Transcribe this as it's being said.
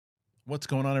What's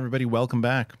going on, everybody? Welcome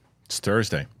back. It's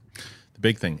Thursday. The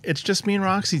big thing. It's just me and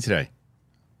Roxy today.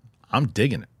 I'm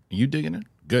digging it. Are you digging it?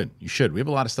 Good. You should. We have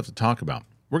a lot of stuff to talk about.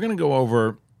 We're going to go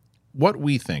over what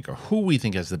we think or who we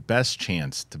think has the best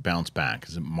chance to bounce back.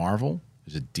 Is it Marvel?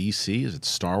 Is it DC? Is it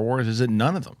Star Wars? Is it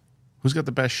none of them? Who's got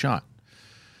the best shot?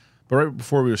 But right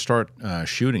before we start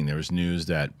shooting, there was news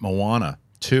that Moana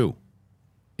 2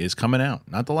 is coming out.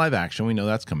 Not the live action. We know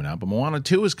that's coming out. But Moana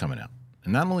 2 is coming out.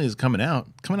 And not only is it coming out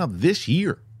this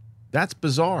year. That's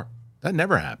bizarre. That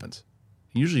never happens.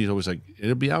 Usually it's always like,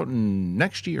 it'll be out in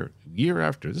next year, year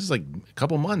after. This is like a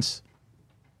couple months,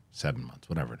 7 months,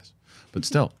 whatever it is. But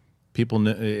still, people,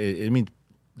 they've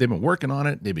been working on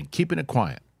it. They've been keeping it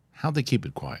quiet. How'd they keep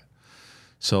it quiet?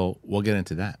 So we'll get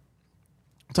into that.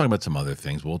 We'll talk about some other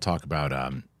things. We'll talk about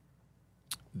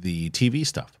the TV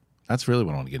stuff. That's really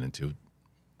what I want to get into.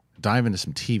 Dive into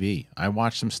some TV. I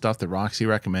watched some stuff that Roxy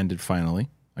recommended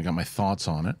finally. I got my thoughts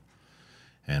on it.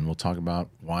 And we'll talk about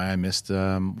why I missed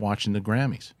watching the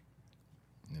Grammys.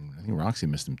 And I think Roxy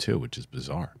missed them too, which is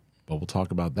bizarre. But we'll talk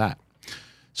about that.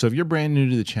 So if you're brand new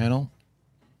to the channel,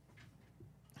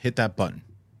 hit that button.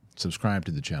 Subscribe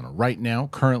to the channel. Right now,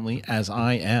 currently, as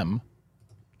I am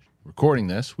recording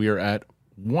this, we are at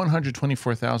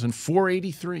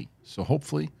 124,483. So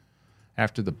hopefully,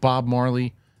 after the Bob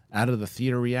Marley out of the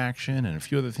theater reaction and a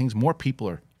few other things, more people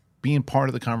are being part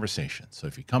of the conversation. So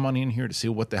if you come on in here to see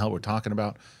what the hell we're talking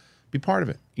about, be part of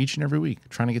it each and every week.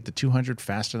 Trying to get to 200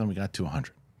 faster than we got to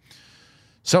 100.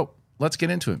 So let's get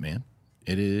into it, man.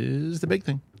 It is the big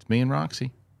thing. It's me and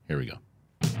Roxy. Here we go.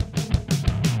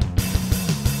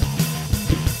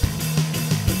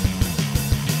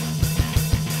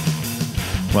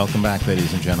 Welcome back,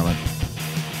 ladies and gentlemen.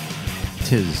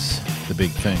 'Tis the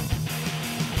big thing.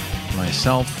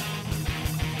 Myself,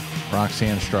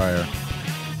 Roxanne Stryer,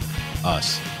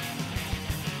 us.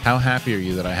 How happy are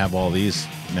you that I have all these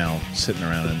now sitting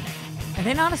around? And are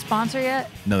they not a sponsor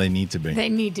yet? no, they need to be. They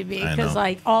need to be because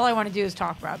all I want to do is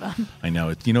talk about them. I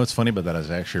know. You know what's funny about that is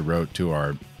I actually wrote to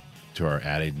our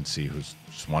ad agency, who's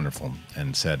just wonderful,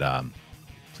 and said,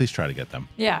 please try to get them.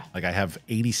 Yeah. Like I have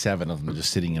 87 of them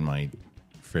just sitting in my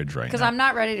fridge right now. Because I'm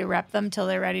not ready to rep them till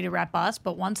they're ready to rep us.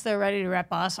 But once they're ready to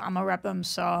rep us, I'm going to rep them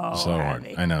so hard.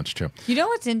 heavy. I know, it's true. You know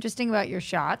what's interesting about your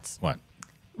shots? What?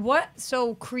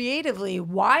 So creatively,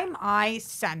 why am I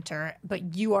center,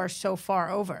 but you are so far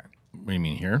over? What do you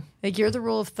mean here? Like you're the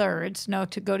rule of thirds. No,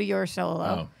 to go to your solo.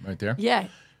 Oh, right there? Yeah.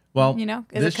 Well, is it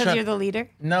because you're the leader?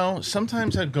 No,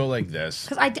 sometimes I'd go like this.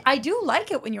 Because I do like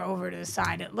it when you're over to the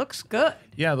side. It looks good.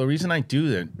 Yeah, the reason I do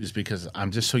that is because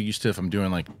I'm just so used to if I'm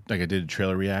doing like I did a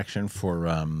trailer reaction for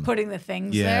putting the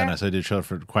things yeah, there. and I did a trailer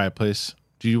for Quiet Place.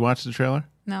 Did you watch the trailer?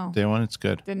 No. Day one, it's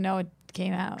good. Didn't know it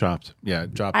came out. Dropped. Yeah,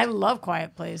 it dropped. I love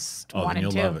Quiet Place 1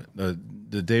 and 2. You'll love it.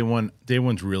 The day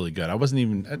one's really good. I wasn't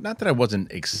even not that I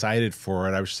wasn't excited for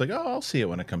it. I was just like, oh, I'll see it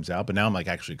when it comes out. But now I'm like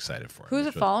actually excited for it. Who's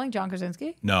it following? John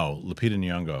Krasinski? No, Lupita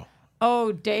Nyong'o.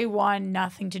 Oh, day one,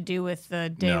 nothing to do with the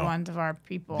day ones of our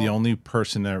people. The only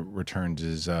person that returns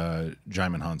is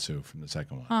Jaimin Hansu from the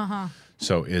second one. Uh-huh.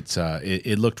 So it's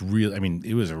it looked real. I mean,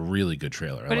 it was a really good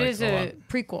trailer. But it is a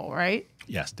prequel, right?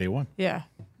 Yes, day one. Yeah.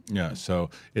 Yeah, so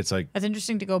it's like it's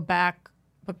interesting to go back,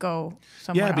 but go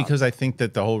somewhere else. Because I think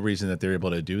that the whole reason that they're able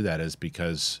to do that is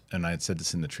because, and I had said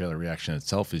this in the trailer reaction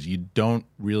itself, is you don't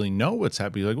really know what's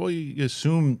happening. You're like, well, you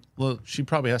assume, well, she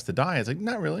probably has to die. It's like,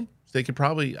 not really. They could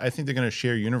probably, I think they're going to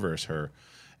share universe her,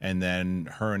 and then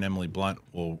her and Emily Blunt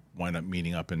will wind up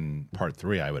meeting up in part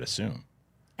 3, I would assume.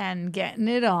 And getting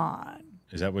it on.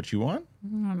 Is that what you want? I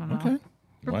don't know. Okay.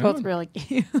 We're both really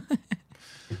cute.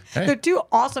 Hey. They're two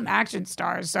awesome action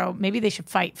stars, so maybe they should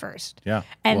fight first. Yeah.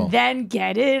 And then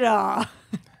get it on.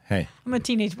 Hey. I'm a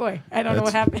teenage boy. I don't know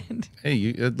what happened. Hey,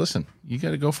 you listen, you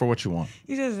got to go for what you want.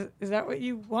 He says, is that what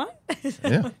you want?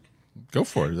 Yeah. Go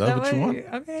for it. Is that what you want?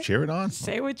 Okay. Cheer it on.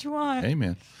 Say what you want. Hey,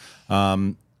 man.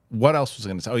 What else was I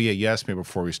going to say? Oh, yeah, you asked me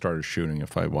before we started shooting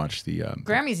if I watched the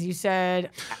Grammys. You said,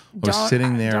 I was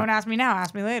sitting there. Don't ask me now.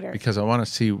 Ask me later. Because I want to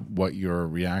see what your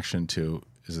reaction to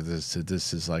is.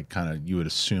 This is like kind of, you would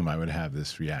assume I would have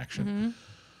this reaction. Mm-hmm.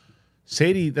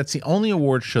 Sadie, that's the only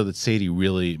award show that Sadie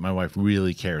really, my wife,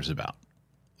 really cares about.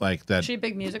 Like that. Is she a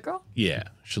big music girl? Yeah,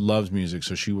 she loves music,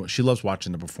 so she loves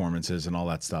watching the performances and all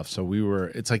that stuff. So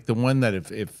it's like the one that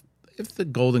if the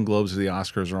Golden Globes or the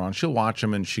Oscars are on, she'll watch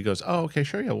them and she goes, oh, okay,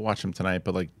 sure, yeah, we'll watch them tonight.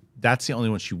 But like that's the only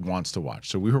one she wants to watch.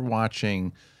 So we were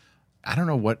watching,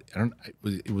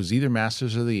 it was either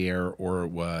Masters of the Air or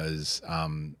it was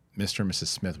Mr. and Mrs.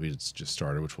 Smith we just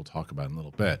started, which we'll talk about in a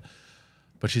little bit.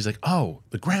 But she's like, oh,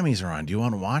 the Grammys are on. Do you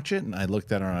want to watch it? And I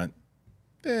looked at her and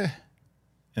I went,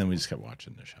 and we just kept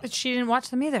watching the show. But she didn't watch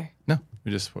them either. No,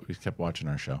 we kept watching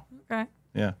our show. Okay.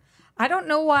 Yeah. I don't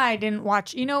know why I didn't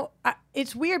watch.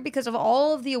 It's weird because of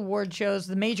all of the award shows,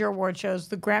 the major award shows,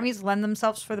 the Grammys lend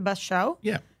themselves for the best show.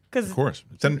 Yeah. 'Cause of course.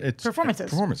 It's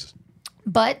performances.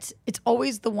 But it's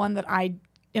always the one that I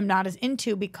am not as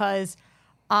into because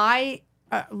I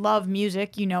love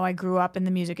music. I grew up in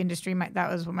the music industry. That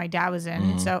was what my dad was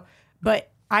in. So,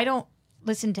 but I don't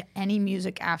listen to any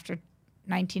music after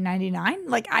 1999.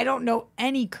 Like, I don't know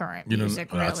any current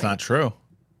music, really. That's not true.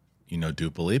 You know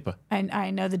Dua Lipa.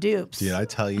 I know the Dupes. Did I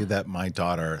tell you that my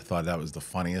daughter thought that was the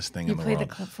funniest thing in the world? You played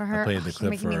the clip for her? I played the clip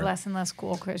making me less and less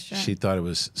cool, Christian. She thought it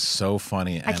was so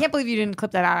funny. I can't believe you didn't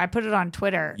clip that out. I put it on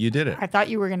Twitter. You did it. I thought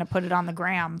you were going to put it on the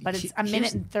gram, but it's a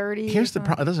minute and 30. Here's the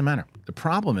problem. It doesn't matter. The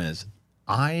problem is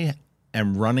I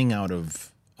am running out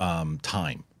of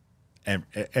time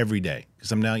every day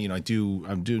because I'm now,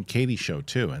 I'm doing Katie's show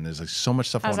too, and there's like so much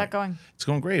stuff. How's that going? It's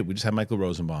going great. We just had Michael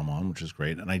Rosenbaum on, which is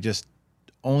great, and I just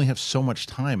only have so much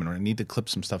time, and I need to clip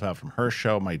some stuff out from her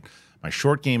show. My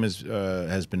short game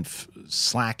has been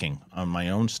slacking on my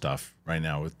own stuff right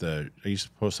now. I used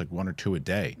to post like 1 or 2 a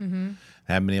day.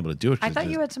 I haven't been able to do it. I thought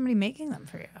you had somebody making them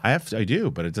for you. I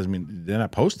do, but it doesn't mean they're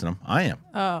not posting them. I am.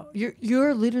 Oh,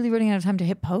 you're literally running out of time to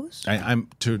hit post. I'm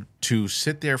to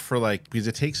sit there for because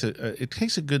it takes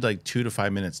a good like 2 to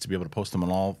 5 minutes to be able to post them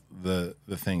on all the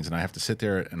things, and I have to sit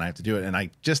there and I have to do it. And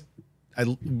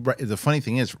the funny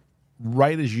thing is,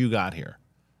 right as you got here,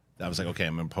 I was like, okay,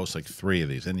 I'm gonna post like 3 of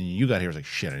these, and then you got here, I was like,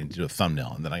 shit, I need to do a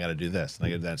thumbnail, and then I got to do this, and I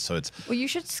got to do that. So it's. Well, you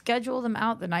should schedule them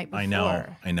out the night before.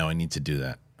 I know. I need to do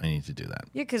that.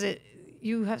 Yeah, because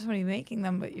you have somebody making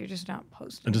them, but you're just not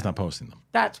posting. I'm just not posting them.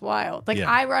 That's wild. Like,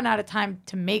 I run out of time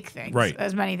to make things,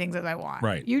 as many things as I want.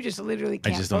 Right. You just literally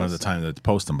can't. I just don't have the time to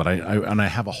post them, but I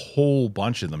have a whole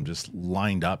bunch of them just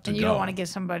lined up to go. And you don't want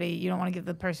to give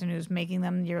the person who's making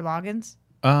them your logins?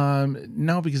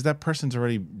 No, because that person's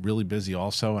already really busy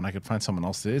also, and I could find someone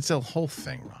else. It's a whole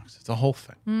thing, Rox. It's a whole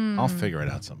thing. I'll figure it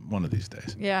out one of these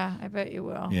days. Yeah, I bet you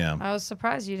will. Yeah. I was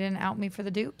surprised you didn't out me for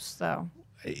the dupes, though.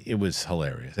 It was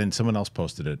hilarious. And someone else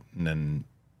posted it, and then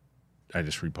I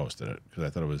just reposted it because I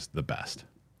thought it was the best.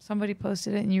 Somebody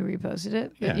posted it and you reposted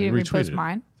it? Yeah, you didn't repost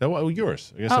mine?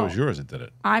 Yours. I guess it was yours that did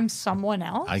it. I'm someone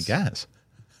else? I guess.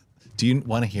 Do you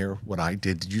want to hear what I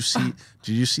did? Did you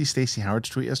see Stacey Howard's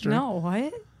tweet yesterday? No,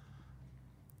 what?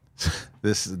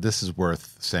 This is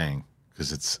worth saying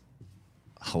because it's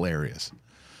hilarious.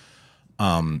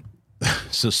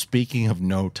 So speaking of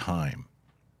no time,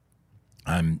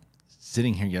 I'm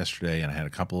sitting here yesterday and I had a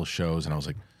couple of shows and I was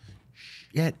like,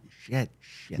 shit. I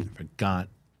forgot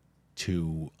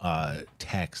to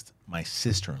text my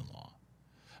sister-in-law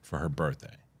for her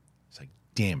birthday. It's like,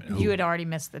 damn it. You had already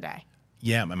missed the day.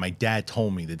 Yeah, and my dad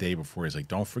told me the day before, he's like,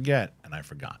 don't forget, and I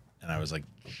forgot. And I was like,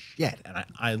 shit. And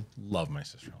I love my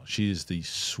sister-in-law. She is the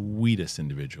sweetest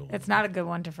individual. It's not a good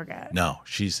one to forget. No,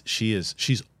 she's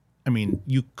I mean,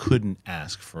 you couldn't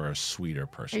ask for a sweeter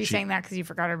person. Are you saying that because you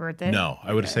forgot her birthday? No,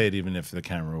 I would say it even if the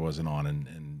camera wasn't on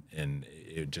and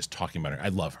just talking about her. I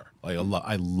love her. Like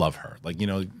I love her. Like,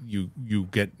 you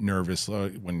get nervous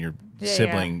when your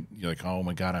sibling, you're like, oh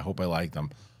my God, I hope I like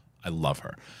them. I love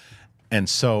her. And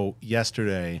so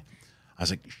yesterday I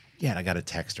was like, yeah, I got to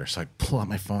text her. So I pull out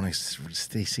my phone, I said,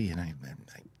 Stacey, and I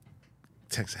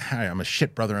text, hi, I'm a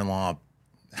shit brother-in-law.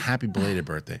 Happy belated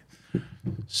birthday.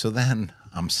 So then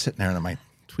I'm sitting there and my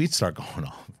tweets start going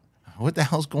off. What the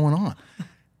hell's going on?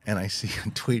 And I see a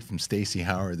tweet from Stacey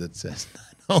Howard that says,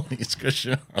 not only is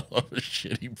Christian Harlow a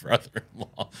shitty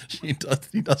brother-in-law, he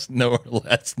doesn't know her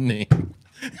last name.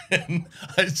 And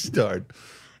I start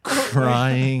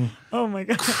crying. Oh my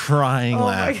God. Crying,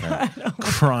 laughing. God.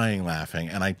 Crying, laughing.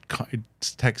 And I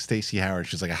text Stacey Howard.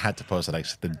 She's like, I had to post it. I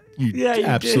said, you're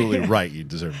absolutely right. You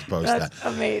deserve to post that. That's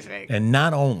amazing. And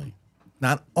not only.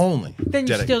 Then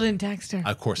you still didn't text her.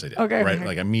 Of course I did. Okay. Right? Okay.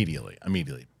 Like immediately.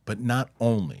 But not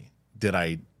only did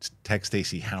I text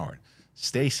Stacey Howard.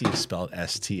 Stacey is spelled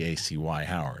S-T-A-C-Y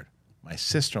Howard. My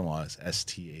sister-in-law is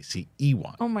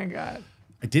S-T-A-C-E-Y. Oh my God.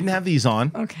 I didn't have these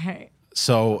on. Okay.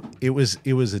 So it was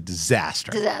a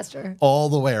disaster. All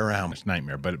the way around. It's a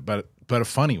nightmare, but a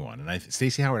funny one. And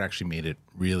Stacey Howard actually made it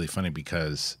really funny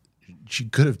because she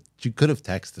could have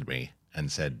texted me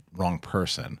and said wrong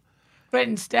person. But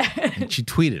instead, and she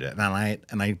tweeted it,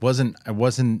 and I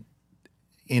wasn't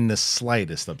in the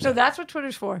slightest upset. So that's what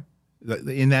Twitter's for.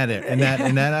 In that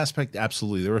aspect,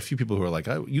 absolutely. There were a few people who were like,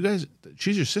 "Oh, you guys,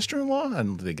 she's your sister-in-law,"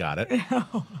 and they got it.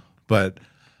 But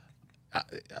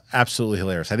absolutely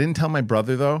hilarious. I didn't tell my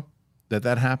brother though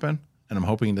that happened, and I'm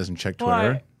hoping he doesn't check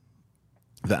Twitter.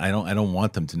 That I don't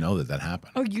want them to know that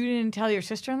happened. Oh, you didn't tell your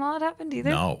sister-in-law it happened either?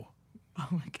 No. Oh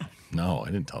my God. No, I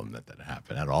didn't tell him that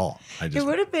happened at all. It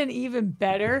would have been even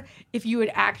better if you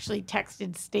had actually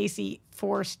texted Stacey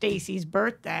for Stacey's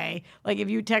birthday. Like if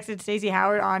you texted Stacey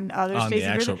Howard on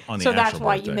Stacey's birthday. So that's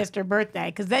why you missed her birthday.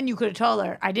 Because then you could have told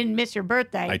her, I didn't miss your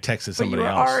birthday. I texted somebody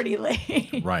else. But you were already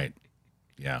late. Right.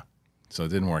 Yeah. So it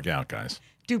didn't work out, guys.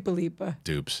 Dupalipa.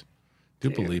 Dupes.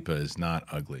 Dupalipa is not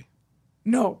ugly.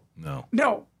 No. No.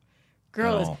 No.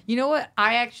 Girl is. You know what?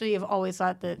 I actually have always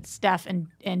thought that Steph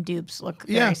and Dupes look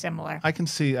very similar. I can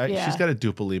see. She's got a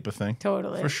Dupalipa thing.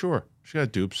 Totally. For sure. She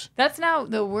got dupes. That's now,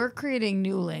 we're creating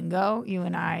new lingo, you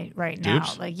and I, right now.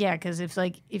 Dupes? Like, yeah, because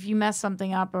if you mess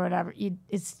something up or whatever,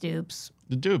 it's Dupes.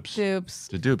 The dupes. Dupes.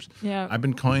 The dupes. Yeah. I've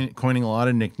been coining a lot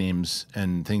of nicknames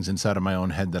and things inside of my own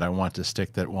head that I want to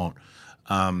stick that won't.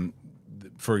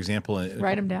 For example,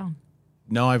 write them down.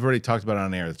 No, I've already talked about it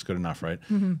on air. That's good enough, right?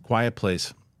 Mm-hmm. Quiet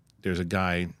Place. There's a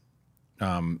guy.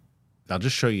 I'll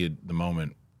just show you the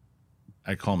moment.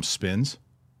 I call him Spins,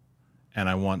 and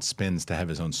I want Spins to have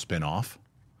his own spin-off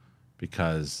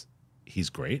because he's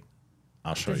great.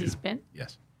 I'll show you. Does he spin?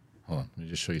 Yes. Hold on. Let me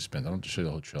just show you Spins. I don't have to show you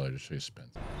the whole trailer. Just show you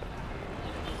Spins.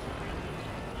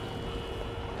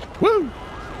 Woo!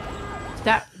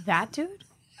 That dude?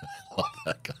 I love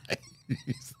that guy.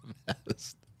 He's the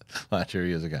best. Well, here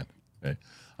he is again. Right.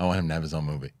 I want him to have his own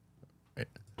movie. Right.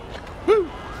 Woo!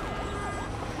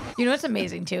 You know what's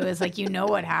amazing too is like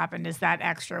what happened is that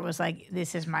extra was like,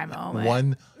 this is my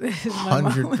moment.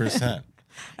 100%.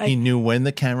 He knew when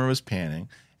the camera was panning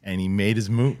and he made his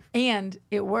move. And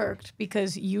it worked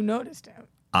because you noticed him.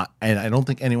 And I don't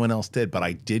think anyone else did, but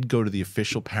I did go to the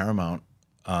official Paramount.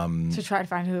 To try to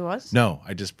find who it was? No,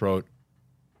 I just wrote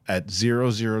at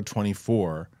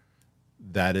 0024,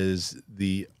 that is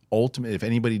the ultimate. If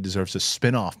anybody deserves a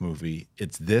spin-off movie,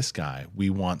 it's this guy. We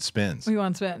want Spins. We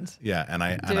want Spins. Yeah, and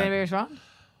I did anybody respond?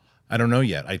 I don't know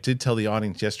yet. I did tell the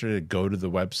audience yesterday to go to the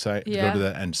website, to go to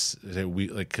that, and say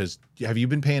because have you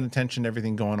been paying attention to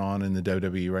everything going on in the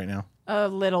WWE right now? A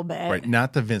little bit, right?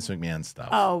 Not the Vince McMahon stuff.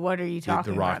 Oh, what are you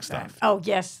talking about? The Rock about stuff. Oh,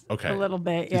 yes. Okay, a little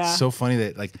bit. Yeah, it's so funny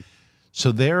that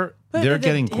so they're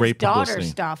getting great publicity.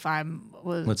 His daughter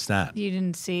stuff. What's that? You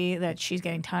didn't see that she's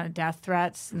getting a ton of death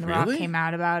threats, and The Rock came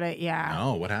out about it. Yeah.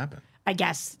 No, what happened? I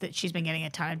guess that she's been getting a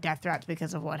ton of death threats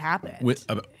because of what happened.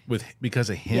 Because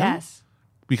of him? Yes.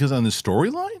 Because on the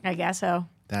storyline? I guess so.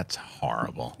 That's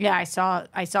horrible. Yeah, I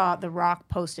saw The Rock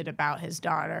posted about his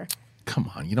daughter.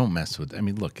 Come on, you don't mess with. I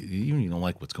mean, look, you don't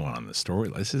like what's going on in the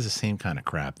storyline. This is the same kind of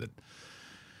crap that.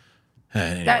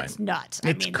 Anyway, that's nuts.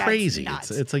 It's crazy.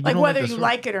 That's nuts. It's like whether you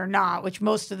like it or not, which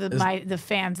most of the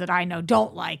fans that I know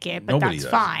don't like it, but that's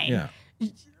fine. Yeah.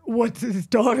 What's his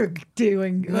daughter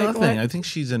doing? Nothing. I think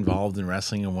she's involved in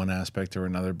wrestling in one aspect or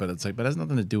another, but it's but it has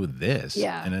nothing to do with this.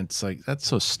 Yeah. And it's that's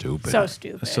so stupid. So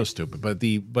stupid. It's so stupid.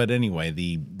 But anyway,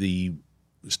 the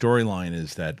storyline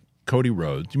is that Cody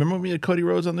Rhodes. Do you remember when we had Cody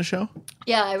Rhodes on the show?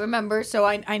 Yeah, I remember. So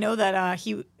I know that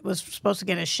he was supposed to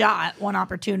get a shot, one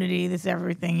opportunity. This is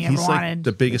everything he ever wanted.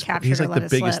 The biggest. He's like the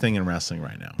biggest thing in wrestling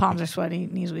right now. Palms are sweaty,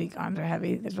 knees weak, arms are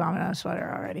heavy. There's vomit on a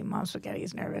sweater already. Mom's spaghetti.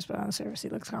 He's nervous, but on the surface he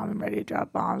looks calm and ready to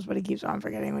drop bombs. But he keeps on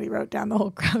forgetting what he wrote down. The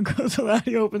whole crowd goes around.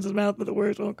 He opens his mouth, but the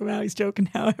words won't come out. He's choking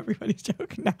now. Everybody's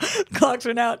choking now. The clocks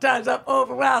are out. Time's up.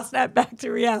 Over. Wow. Snap back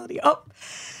to reality. Oh.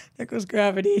 There goes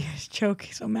gravity. He's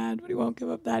choking, so mad, but he won't give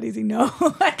up that easy. No,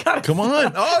 I gotta come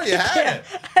on. Oh, you had it.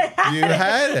 You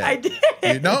had it. I did.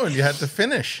 And you had to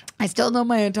finish. I still know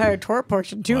my entire tour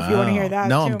portion too. Wow. If you want to hear that.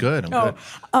 No, too. I'm good.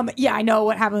 I'm good. Yeah, I know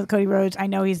what happened with Cody Rhodes. I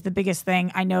know he's the biggest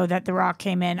thing. I know that The Rock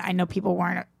came in. I know people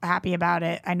weren't happy about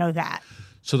it. I know that.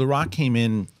 So The Rock came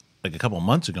in like a couple of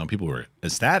months ago, and people were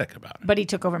ecstatic about it. But he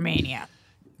took over Mania.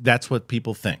 That's what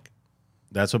people think.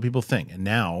 That's what people think, and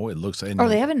now it looks like. Oh,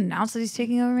 they haven't announced that he's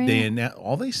taking over.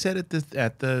 All they said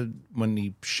at the when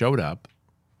he showed up,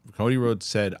 Cody Rhodes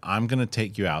said, "I'm going to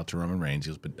take you out to Roman Reigns."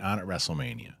 He goes, "But not at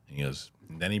WrestleMania." And he goes,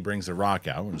 and then he brings The Rock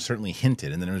out, and certainly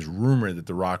hinted, and then it was rumored that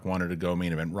The Rock wanted to go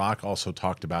main event. Rock also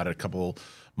talked about it a couple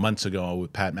months ago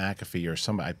with Pat McAfee or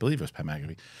somebody, I believe it was Pat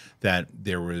McAfee, that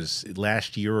there was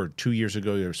last year or 2 years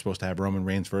ago they were supposed to have Roman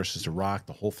Reigns versus The Rock.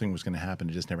 The whole thing was going to happen.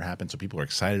 It just never happened. So people are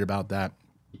excited about that.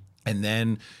 And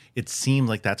then it seemed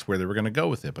like that's where they were going to go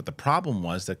with it. But the problem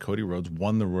was that Cody Rhodes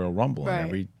won the Royal Rumble. Right. And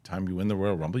every time you win the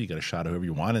Royal Rumble, you get a shot at whoever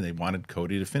you want. And they wanted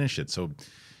Cody to finish it. So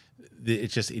it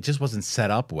just wasn't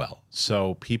set up well.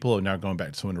 So people are now going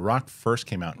back. So when The Rock first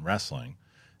came out in wrestling,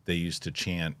 they used to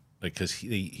chant, because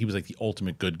he was like the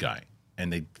ultimate good guy.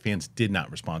 And the fans did not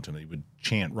respond to him. They would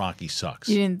chant, "Rocky sucks."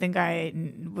 You didn't think I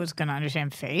was going to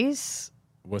understand face?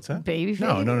 What's that? Babyface?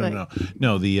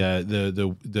 No.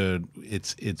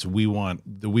 It's we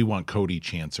want Cody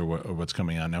chants or what's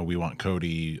coming on now. We want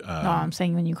Cody. No, I'm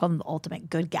saying when you call him the ultimate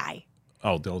good guy.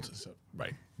 Oh,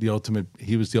 right. The ultimate.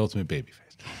 He was the ultimate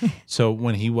babyface. So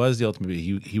when he was the ultimate,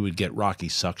 he would get Rocky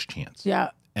sucks chants.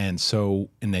 Yeah. And so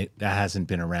that hasn't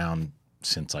been around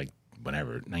since like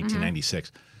whenever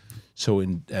 1996. So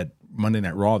at Monday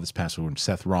Night Raw this past week, when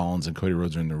Seth Rollins and Cody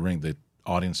Rhodes are in the ring, the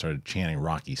audience started chanting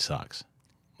 "Rocky sucks."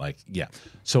 Like, yeah.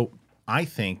 So I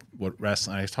think what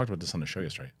wrestling. I talked about this on the show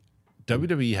yesterday.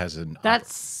 WWE has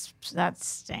that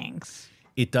stinks.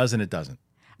 It does and it doesn't.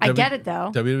 I get it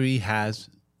though. WWE has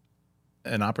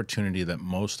an opportunity that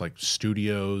most like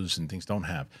studios and things don't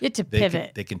have. You have to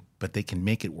pivot. They can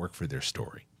make it work for their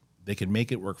story. They can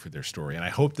make it work for their story, and I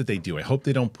hope that they do. I hope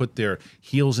they don't put their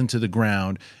heels into the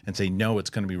ground and say no,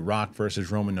 it's going to be Rock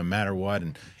versus Roman no matter what,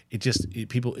 and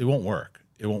it won't work.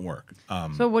 It won't work.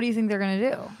 So what do you think they're going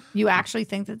to do? You actually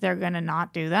think that they're going to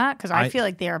not do that? Because I feel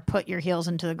like they are put your heels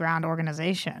into the ground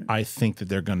organization. I think that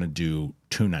they're going to do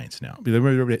 2 nights now. They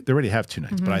already have 2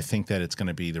 nights, but I think that it's going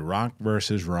to be The Rock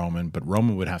versus Roman, but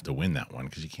Roman would have to win that one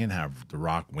because you can't have The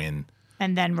Rock win.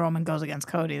 And then Roman goes against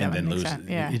Cody. That and then lose.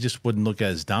 Yeah. It just wouldn't look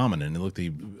as dominant. It looked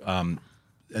and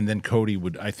then Cody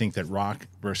would, I think that Rock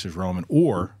versus Roman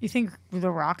or. You think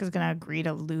The Rock is going to agree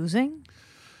to losing?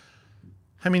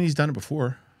 I mean, he's done it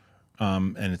before,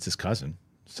 and it's his cousin.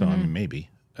 So, I mean, maybe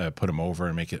put him over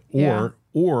and make it. Or,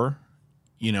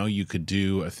 you could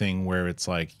do a thing where it's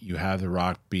like you have The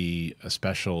Rock be a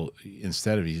special,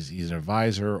 instead of he's an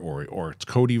advisor, or it's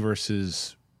Cody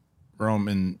versus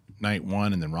Roman night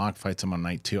 1, and then Rock fights him on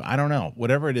night 2. I don't know.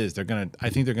 Whatever it is, I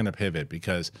think they're going to pivot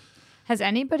because. Has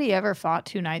anybody ever fought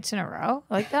 2 nights in a row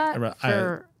like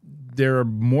that? There are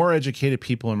more educated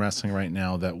people in wrestling right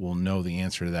now that will know the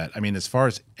answer to that. I mean, as far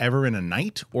as ever in a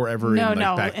night or ever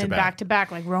back to back,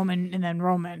 like Roman and then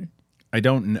Roman. I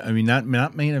don't. I mean, not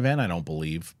main event. I don't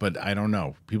believe, but I don't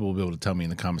know. People will be able to tell me in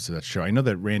the comments of that show. I know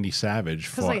that Randy Savage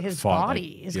fought. His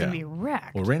body is going to be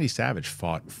wrecked. Well, Randy Savage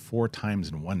fought 4 times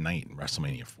in one night in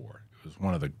WrestleMania 4. It was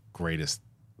one of the greatest.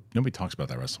 Nobody talks about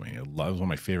that WrestleMania. It was one of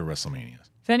my favorite WrestleManias.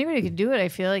 If anybody could do it, I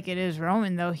feel like it is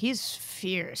Roman, though. He's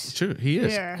fierce. True, he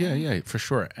is. Yeah, for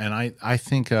sure. And I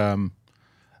think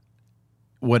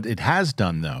what it has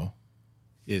done, though,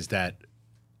 is that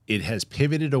it has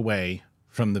pivoted away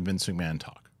from the Vince McMahon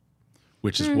talk,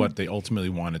 which is what they ultimately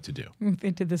wanted to do. They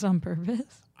did this on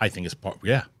purpose? I think it's part.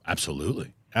 Yeah,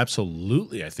 absolutely.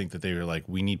 Absolutely. I think that they were like,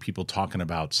 we need people talking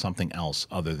about something else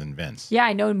other than Vince. Yeah,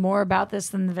 I know more about this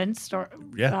than the Vince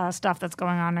stuff that's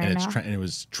going on right now. And it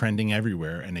was trending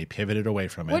everywhere, and they pivoted away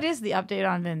from it. What is the update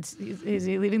on Vince? Is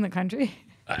he leaving the country?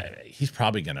 He's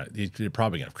probably gonna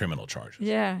have criminal charges.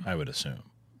 Yeah, I would assume.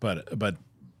 But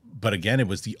again, it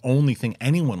was the only thing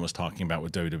anyone was talking about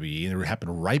with WWE, and it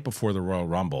happened right before the Royal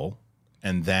Rumble,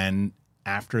 and then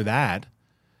after that,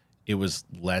 it was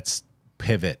let's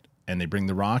pivot. And they bring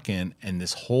The Rock in, and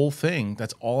this whole thing,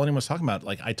 that's all anyone was talking about.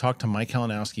 Like, I talked to Mike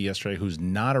Kalinowski yesterday, who's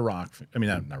not a Rock fan. I mean,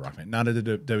 not a Rock fan, not a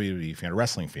WWE fan, a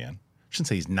wrestling fan. I shouldn't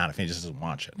say he's not a fan, he just doesn't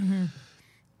watch it. Mm-hmm.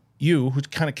 You, who's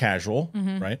kind of casual,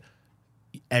 right?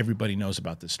 Everybody knows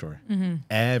about this story. Mm-hmm.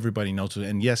 Everybody knows it.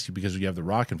 And yes, because you have The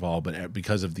Rock involved, but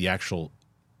because of the actual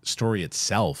story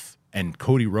itself. And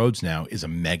Cody Rhodes now is a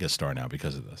megastar now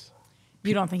because of this.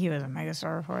 You don't think he was a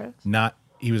megastar before it?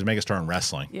 He was a megastar in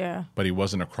wrestling. Yeah. But he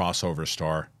wasn't a crossover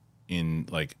star in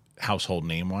like household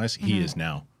name wise. He is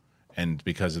now. And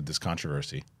because of this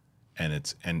controversy. And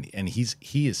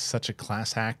he is such a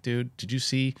class act, dude. Did you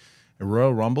see a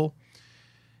Royal Rumble?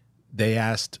 They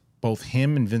asked both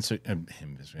him and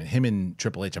him and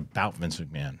Triple H about Vince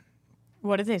McMahon.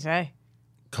 What did they say?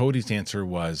 Cody's answer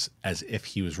was as if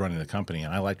he was running the company.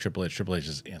 And I like Triple H. Triple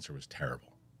H's answer was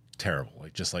terrible. Terrible.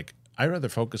 Like I'd rather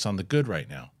focus on the good right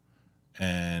now.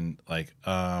 And like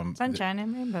sunshine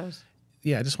and rainbows.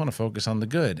 Yeah, I just want to focus on the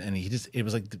good. And it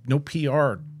was like no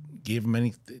PR gave him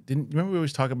any. Remember we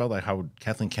always talk about like how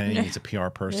Kathleen Kennedy needs a PR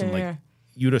person.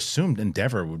 You'd assumed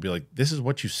Endeavor would be like, this is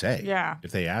what you say. Yeah.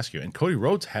 If they ask you. And Cody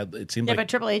Rhodes it seemed like. Yeah, but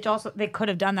Triple H also, they could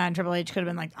have done that, and Triple H could have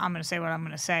been like, I'm going to say what I'm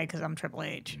going to say because I'm Triple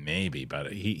H. Maybe,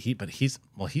 but he's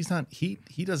not, he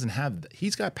doesn't have,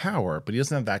 he's got power, but he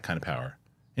doesn't have that kind of power.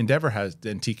 Endeavor has,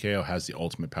 and TKO has the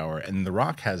ultimate power, and The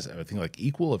Rock has, I think, like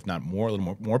equal, if not more, a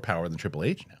little more power than Triple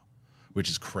H now, which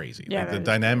is crazy. Yeah, the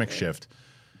dynamic shift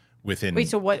within. Wait,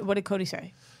 so what did Cody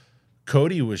say?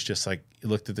 Cody was just like, he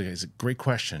looked at the guy, it's a great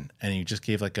question, and he just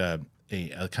gave like a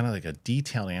kind of like a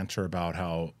detailed answer about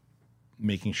how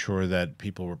making sure that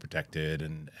people were protected,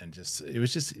 and it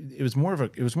was more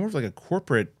of like a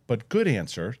corporate but good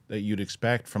answer that you'd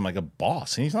expect from like a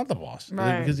boss, and he's not the boss,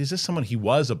 Right. because he's just someone. He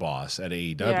was a boss at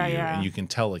AEW, Yeah. and you can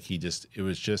tell like it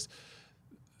was just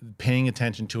paying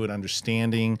attention to it,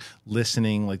 understanding,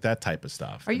 listening, like that type of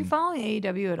stuff. Are you following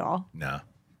AEW at all? No,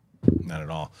 not at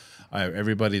all.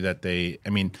 Everybody that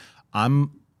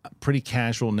I'm pretty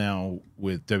casual now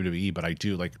with WWE, but I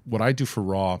do like what I do for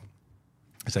Raw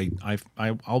is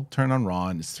I'll turn on Raw,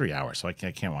 and it's 3 hours, so I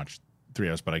can't watch 3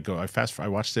 hours, but I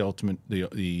watch the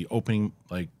opening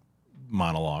like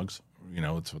monologues,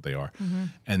 that's what they are,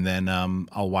 and then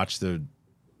I'll watch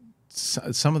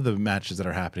some of the matches that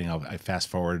are happening. I fast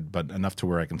forward, but enough to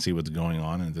where I can see what's going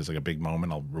on, and if there's like a big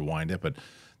moment, I'll rewind it. But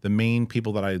the main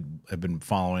people that I have been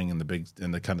following and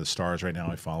the kind of stars right now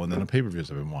I follow, and then the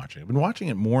pay-per-views I've been watching. I've been watching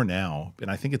it more now,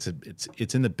 and I think it's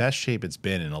in the best shape it's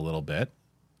been in a little bit.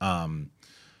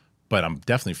 But I'm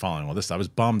definitely following all this. I was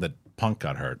bummed that Punk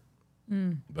got hurt,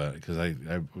 but because I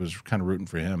was kind of rooting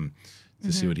for him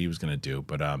to see what he was going to do.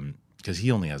 But because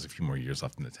he only has a few more years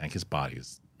left in the tank, his body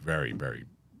is very, very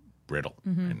brittle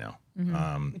right now.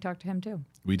 We talked to him too.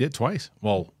 We did twice.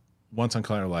 Well, once on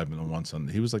Collider Live and then once on.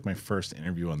 He was like my first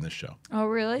interview on this show. Oh,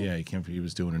 really? Yeah, he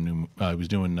was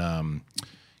doing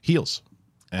Heels,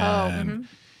 and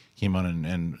came on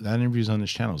and that interview's on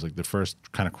this channel. It was like the first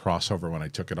kind of crossover when I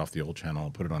took it off the old channel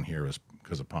and put it on here was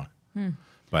because of Punk.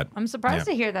 But I'm surprised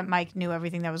to hear that Mike knew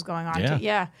everything that was going on. Yeah.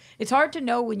 Yeah. It's hard to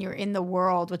know when you're in the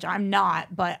world, which I'm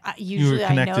not, but usually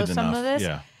I know some enough. of this.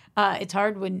 Yeah. It's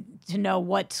hard to know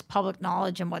what's public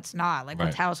knowledge and what's not, like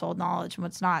what's Right. household knowledge and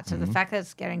what's not. So the fact that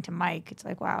it's getting to Mike, it's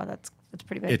like, wow, that's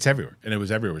pretty big. It's everywhere, and it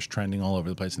was everywhere. It was trending all over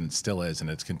the place, and it still is, and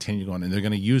it's continuing on. And they're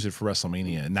going to use it for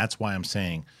WrestleMania, and that's why I'm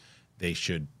saying they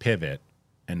should pivot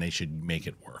and they should make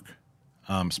it work.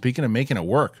 Speaking of making it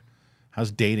work,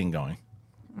 how's dating going?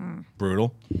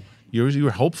 Brutal. You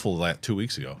were hopeful that 2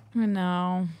 weeks ago. I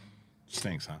know.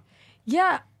 Stinks, huh?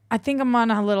 Yeah, I think I'm on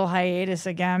a little hiatus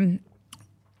again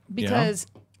because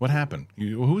What happened?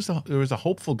 There was a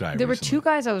hopeful guy. there were recently. 2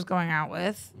 guys I was going out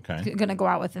with, Okay. going to go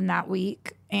out with in that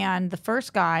week, and the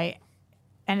first guy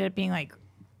ended up being like,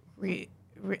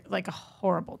 like a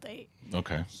horrible date.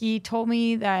 Okay. He told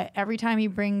me that every time he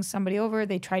brings somebody over,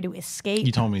 they try to escape.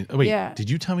 You told me. Wait, Yeah. did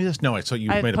you tell me this? No, I saw you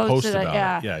I made a post posted it,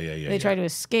 about it. Yeah. They tried to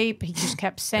escape. He just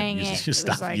kept saying You it. just It was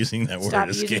stop like, using that word, Stop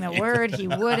using escape. the word. He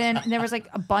wouldn't. And there was like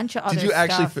a bunch of other Did you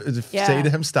actually stuff. say to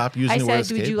him, stop using I the word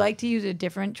said, would escape? you like to use a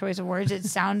different choice of words? It's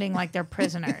sounding like they're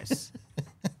prisoners.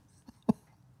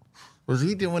 Was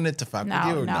he doing it to fuck No,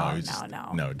 with you? Or no, he just,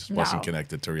 no. No, it just wasn't No.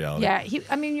 connected to reality. Yeah.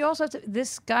 You also have to,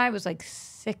 this guy was like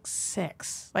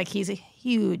 6'6". Like he's a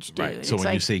huge dude. Right. So It's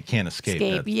when you like, say you can't escape,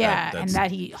 and that's,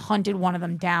 that he hunted one of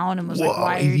them down and was like, Whoa,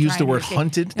 "Why are he you used trying the to word escape?"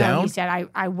 hunted No, down? He said,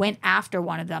 "I went after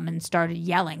one of them and started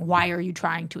yelling, 'Why are you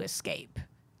trying to escape?'"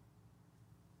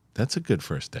 that's a good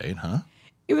first date, huh?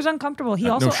 It was uncomfortable. He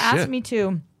No also shit. asked me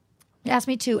to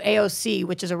AOC,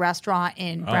 which is a restaurant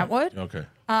in Brentwood, Oh, okay.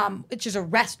 which is a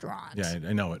restaurant. Yeah,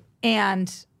 I know it.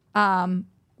 And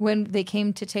when they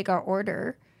came to take our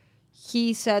order,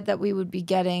 he said that we would be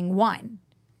getting wine.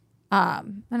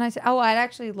 And I said, "Oh, I'd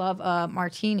actually love a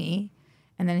martini."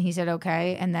 And then he said,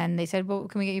 "Okay." And then they said, "Well,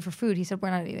 can we get you for food?" He said,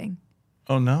 "We're not eating."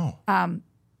 Oh no.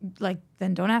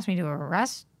 Then don't ask me to a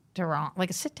restaurant, like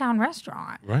a sit-down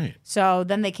restaurant. Right. So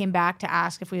then they came back to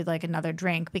ask if we'd like another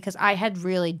drink because I had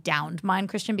really downed mine,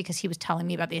 Christian, because he was telling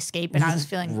me about the escape and I was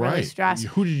feeling really Right. stressed.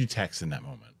 Who did you text in that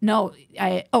moment? No,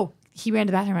 he ran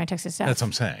to the bathroom and I texted Steph. That's what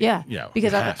I'm saying. Yeah. Yeah.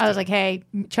 Because you I have was to. like, "Hey,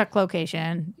 check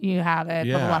location. You have it."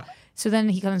 Blah, blah, Yeah. blah. So then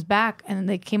he comes back and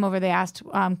they came over. They asked,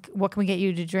 "What can we get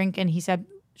you to drink?" And he said,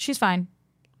 "She's fine."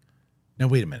 Now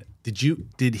wait a minute.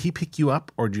 Did he pick you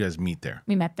up or did you guys meet there?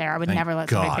 We met there. I would Thank never let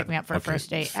God. somebody pick me up for a Okay, first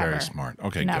date Very ever. smart.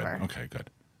 Okay, Never. good. Okay, good.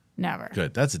 Never.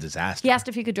 Good. That's a disaster. He asked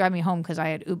if he could drive me home because I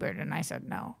had Ubered, and I said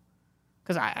no,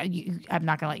 because I'm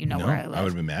not gonna let you know No, where I I live. would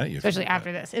have been mad at you. Especially for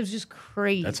after this. It was just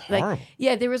crazy. That's Like, horrible.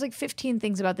 yeah, there was like 15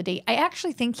 things about the date. I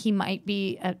actually think he might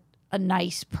be a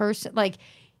nice person. Like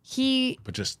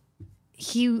But just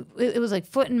it was like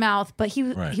foot and mouth, but he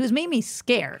Right. was made me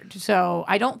scared. So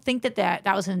I don't think that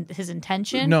was his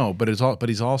intention. no. But he's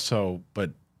also. But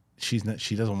she's not.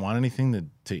 She doesn't want anything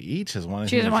to eat. She doesn't want anything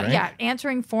She doesn't to want, drink.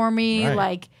 answering for me. Right.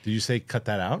 Like, Did you say cut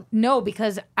that out? no,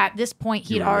 because at this point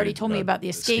he'd were already worried told me about about the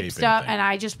escape escaping stuff, thing. and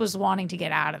I just was wanting to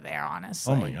get out of there,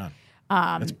 honestly. Oh my god.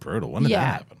 That's brutal. When did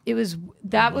that happen? It was A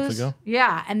month ago?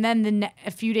 yeah, and then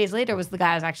a few days later was the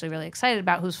guy I was actually really excited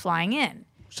about who's flying in.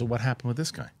 So what happened with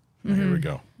this guy? Mm-hmm. Here we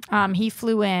go. He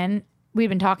flew in. We'd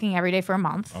been talking every day for a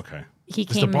month. Okay. He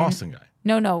It's came the Boston guy.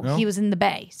 No, he was in the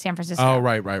Bay, San Francisco. Oh,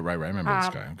 right. I remember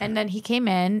this guy. Okay. And then he came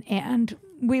in, and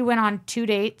we went on 2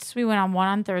 dates. We went on one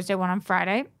on Thursday, one on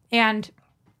Friday. And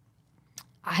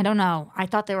I don't know. I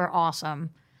thought they were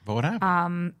awesome. But what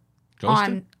happened?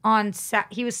 Ghosted?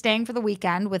 He was staying for the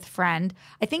weekend with a friend.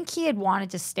 I think he had wanted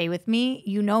to stay with me.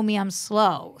 You know me, I'm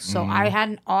slow. So I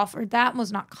hadn't offered that and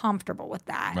was not comfortable with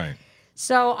that. Right.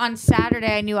 So on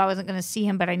Saturday, I knew I wasn't going to see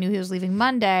him, but I knew he was leaving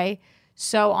Monday.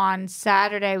 So on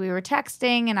Saturday, we were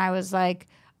texting, and I was like,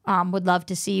 would love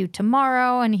to see you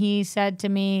tomorrow. And he said to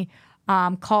me,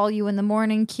 call you in the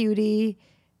morning, cutie.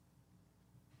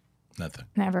 Nothing.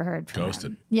 Never heard from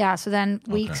Ghosted. him. Yeah, so then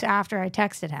weeks after, I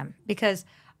texted him because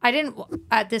I didn't,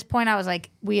 at this point, I was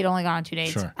like, we had only gone on 2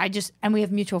 dates. Sure. And we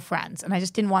have mutual friends, and I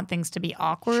just didn't want things to be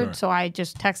awkward. Sure. So I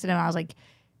just texted him. I was like,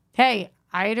 hey,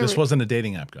 This wasn't a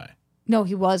dating app guy. No,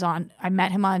 he was on. I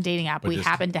met him on a dating app. We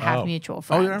happened to have mutual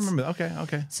friends. Oh, yeah, I remember.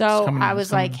 Okay. So I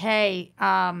was like, hey,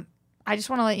 I just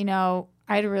want to let you know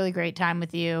I had a really great time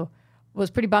with you. Was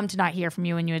pretty bummed to not hear from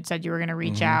you when you had said you were going to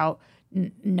reach out.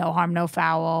 No harm, no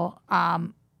foul.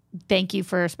 Thank you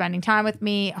for spending time with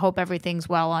me. Hope everything's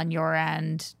well on your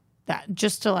end. That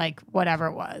just to like whatever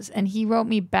it was. And he wrote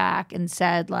me back and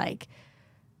said like,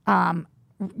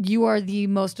 you are the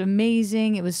most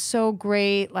amazing. It was so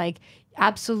great. Like,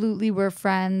 absolutely, we're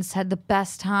friends. Had the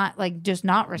best time. Like, just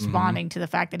not responding to the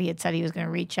fact that he had said he was going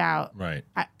to reach out. Right.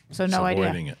 So no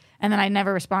idea. And then I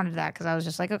never responded to that because I was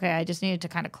just like, okay, I just needed to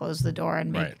kind of close the door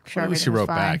and make sure. Well, at least he wrote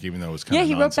back, even though it was kind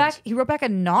of nonsense. He wrote back a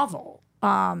novel.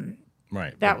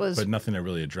 Right. But nothing that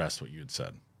really addressed what you had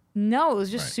said. No, it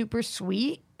was just super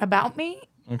sweet about me.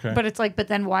 Okay. But it's like, but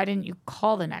then why didn't you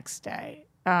call the next day?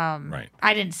 Right.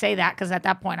 I didn't say that because at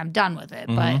that point I'm done with it.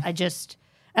 But I just,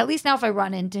 at least now if I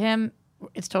run into him,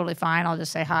 it's totally fine. I'll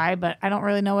just say hi. But I don't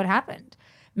really know what happened.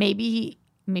 Maybe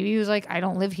he was like, I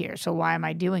don't live here, so why am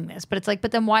I doing this? But it's like,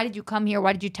 but then why did you come here?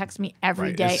 Why did you text me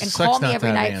every day and call me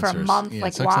every night for a month? Yeah,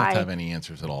 like, why? Not to have any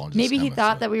answers at all. Maybe he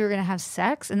thought that we were going to have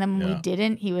sex, and then when we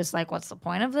didn't, he was like, what's the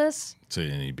point of this? So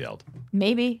he bailed.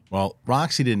 Maybe. Well,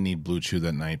 Roxy didn't need Blue Chew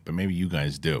that night, but maybe you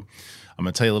guys do. I'm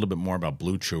going to tell you a little bit more about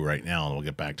Blue Chew right now, and we'll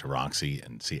get back to Roxy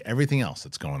and see everything else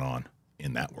that's going on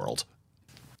in that world.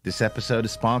 This episode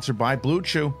is sponsored by Blue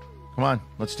Chew. Come on,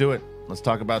 let's do it. Let's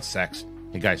talk about sex.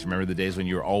 Hey guys, remember the days when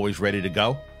you were always ready to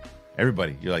go?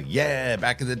 Everybody, you're like, yeah,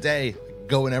 back in the day,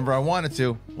 go whenever I wanted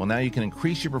to. Well, now you can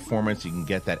increase your performance. You can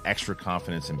get that extra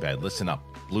confidence in bed. Listen up,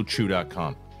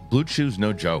 BlueChew.com. Blue Chew's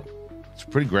no joke. It's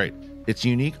pretty great. It's a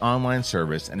unique online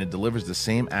service, and it delivers the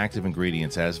same active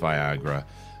ingredients as Viagra,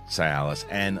 Cialis,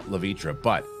 and Levitra,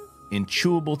 but in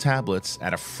chewable tablets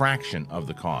at a fraction of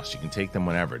the cost. You can take them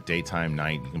whenever, daytime,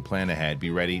 night. You can plan ahead,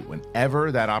 be ready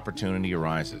whenever that opportunity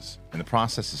arises. And the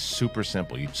process is super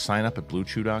simple. You sign up at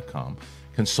BlueChew.com,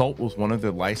 consult with one of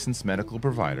their licensed medical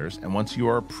providers, and once you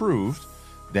are approved,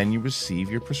 then you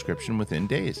receive your prescription within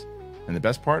days. And the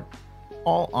best part?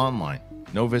 All online.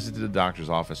 No visit to the doctor's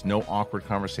office, no awkward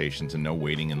conversations, and no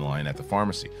waiting in line at the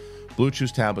pharmacy. Blue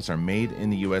Chew's tablets are made in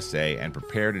the USA and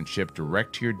prepared and shipped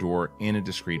direct to your door in a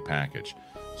discreet package.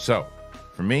 So,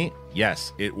 for me,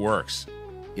 yes, it works.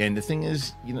 And the thing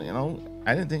is, you know,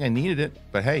 I didn't think I needed it,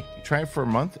 but hey, you try it for a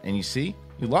month and you see,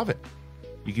 you love it.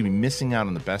 You could be missing out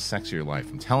on the best sex of your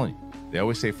life. I'm telling you. They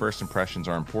always say first impressions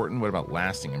are important. What about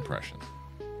lasting impressions?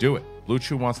 Do it. Blue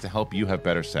Chew wants to help you have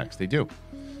better sex. They do.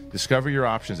 Discover your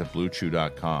options at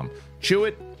BlueChew.com. Chew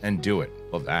it and do it.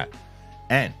 Love that.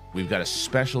 And we've got a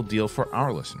special deal for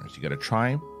our listeners. You got to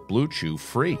try Blue Chew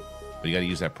free, but you got to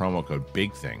use that promo code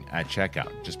BIGTHING at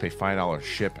checkout. Just pay $5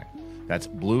 shipping. That's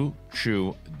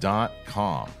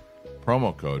BlueChew.com.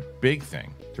 Promo code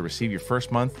BIGTHING to receive your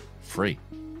first month free.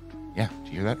 Yeah, did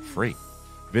you hear that? Free.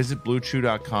 Visit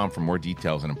BlueChew.com for more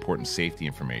details and important safety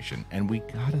information. And we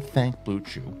got to thank Blue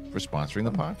Chew for sponsoring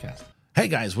the podcast. Hey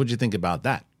guys, what'd you think about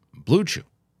that? Blue Chew.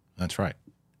 That's right.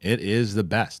 It is the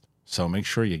best. So make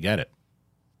sure you get it.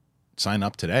 Sign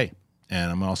up today.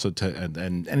 And I'm also,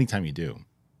 and anytime you do,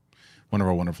 one of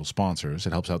our wonderful sponsors,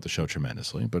 it helps out the show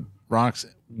tremendously. But Rox,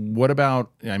 what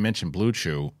about, I mentioned Blue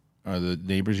Chew. Are the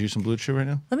neighbors using Blue Chew right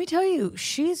now? Let me tell you,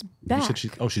 she's back. You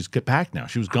said she's back now.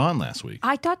 She was gone last week.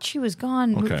 I thought she was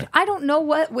gone. Okay. I don't know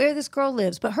where this girl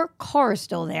lives, but her car is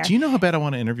still there. Do you know how bad I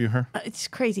want to interview her? It's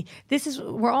crazy.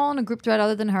 We're all in a group thread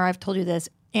other than her. I've told you this.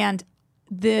 And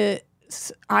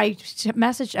I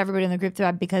messaged everybody in the group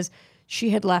thread because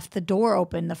she had left the door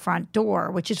open, the front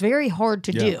door, which is very hard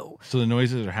to do. So the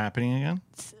noises are happening again?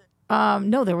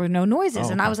 No, there were no noises. Oh,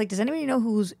 okay. And I was like, does anybody know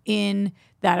who's in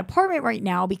that apartment right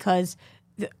now? Because,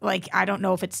 I don't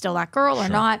know if it's still that girl or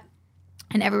not.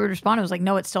 And everyone responded, was like,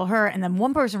 no, it's still her. And then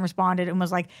one person responded and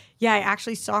was like, yeah, I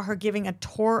actually saw her giving a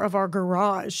tour of our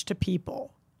garage to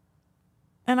people.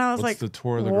 And I was What's like, the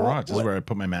tour of the garage? This is where I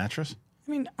put my mattress?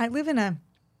 I mean, I live in a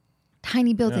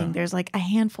tiny building. Yeah. There's like a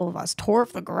handful of us. Tour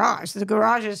of the garage. The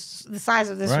garage is the size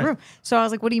of this Right. room. So I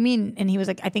was like, what do you mean? And he was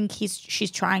like, I think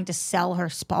she's trying to sell her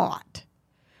spot.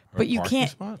 But you Parking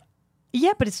can't. spot?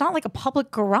 Yeah, but it's not like a public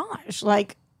garage.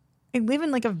 Like, I live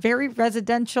in like a very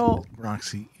residential,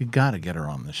 Roxy, you got to get her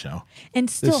on the show. and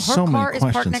still There's her so many car is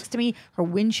parked questions. next to me. Her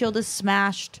windshield is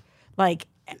smashed. Like,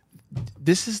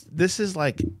 This is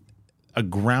like a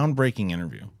groundbreaking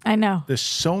interview. I know, There's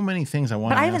so many things I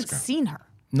want but to I ask haven't her. seen her.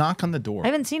 Knock on the door I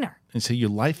haven't seen her. and say, your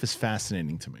life is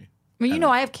fascinating to me. I mean, you know,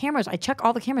 I have cameras. I check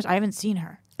all the cameras. I haven't seen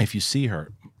her. If you see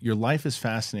her, your life is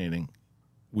fascinating.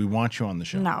 We want you on the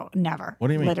show. No, never. What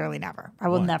do you mean? Literally never. I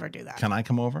will Why? never do that. Can I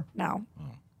come over? No,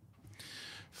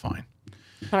 Fine.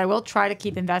 but I will try to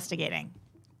keep investigating.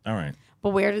 All right. But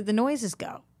where did the noises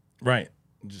go? Right.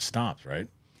 It just stops, right?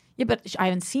 Yeah, but I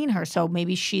haven't seen her, so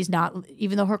maybe she's not.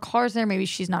 Even though her car's there, maybe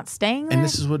she's not staying there. And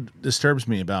this is what disturbs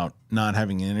me about not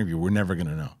having an interview. We're never going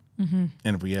to know. Mm-hmm.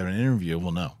 And if we have an interview,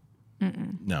 we'll know.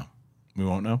 No. We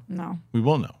won't know? No. We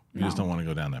will know. You No. just don't want to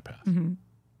go down that path.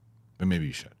 But maybe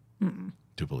you should.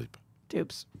 Do believe it.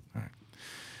 Dupes.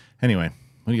 Anyway,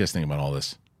 what do you guys think about all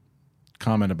this?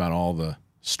 Comment about all the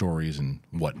stories and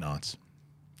whatnots.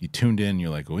 You tuned in, you're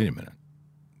like, wait a minute.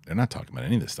 They're not talking about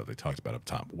any of this stuff they talked about up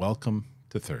top. Welcome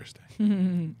to Thursday.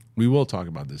 We will talk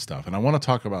about this stuff. And I want to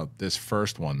talk about this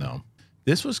first one, though.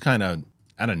 This was kind of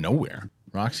out of nowhere.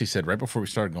 Roxy said right before we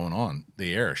started going on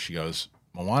the air, she goes,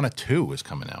 Moana 2 is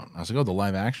coming out. I was like, oh, the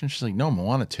live action? She's like, no,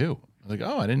 Moana 2. I was like,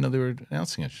 oh, I didn't know they were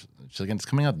announcing it. She's like, and it's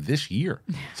coming out this year.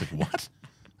 It's like, what?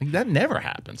 Like, that never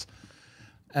happens.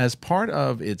 As part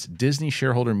of its Disney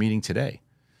shareholder meeting today,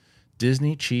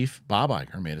 Disney chief Bob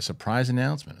Iger made a surprise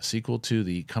announcement. A sequel to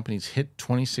the company's hit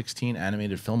 2016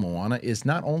 animated film Moana is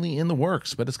not only in the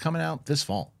works, but it's coming out this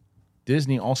fall.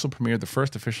 Disney also premiered the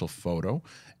first official photo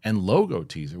and logo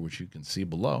teaser, which you can see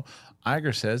below.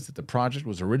 Iger says that the project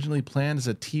was originally planned as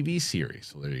a TV series,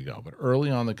 so there you go. But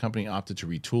early on, the company opted to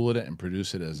retool it and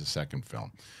produce it as a second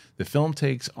film. The film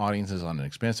takes audiences on an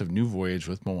expansive new voyage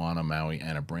with Moana, Maui,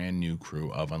 and a brand new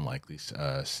crew of unlikely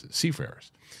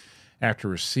seafarers. After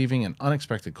receiving an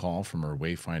unexpected call from her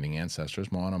wayfinding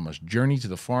ancestors, Moana must journey to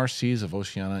the far seas of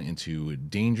Oceania into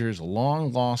danger's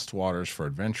long-lost waters for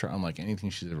adventure unlike anything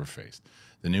she's ever faced.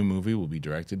 The new movie will be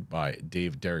directed by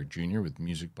Dave Derrick Jr. with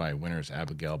music by winners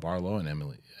Abigail Barlow and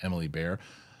Emily Baer,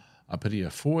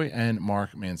 Apatia Foy, and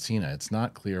Mark Mancina. It's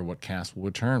not clear what cast will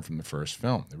return from the first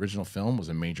film. The original film was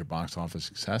a major box office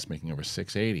success, making over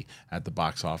 $680 at the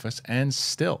box office, and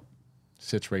still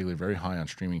sits regularly very high on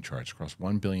streaming charts, across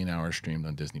 1 billion hours streamed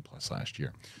on Disney Plus last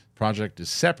year. The project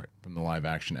is separate from the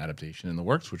live-action adaptation in the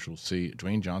works, which will see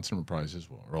Dwayne Johnson reprise his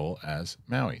role as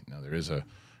Maui. Now, there is a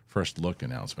first look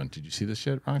announcement. Did you see this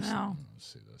yet, Rox? No. Let's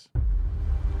see this.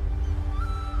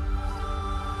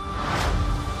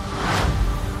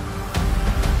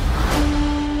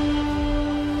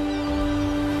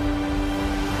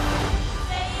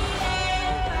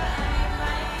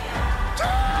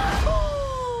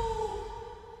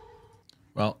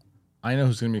 Well, I know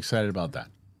who's going to be excited about that.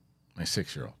 My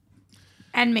 6-year-old.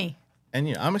 And me. And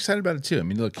yeah, I'm excited about it too. I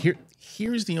mean, look,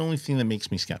 here's the only thing that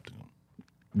makes me skeptical.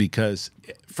 Because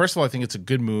first of all, I think it's a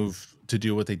good move to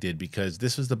do what they did, because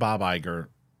this was the Bob Iger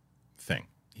thing.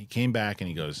 He came back and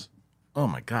he goes, "Oh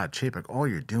my God, Chapek, all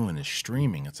you're doing is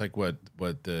streaming." It's like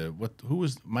who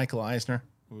was Michael Eisner,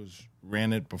 who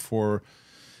ran it before,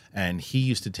 and he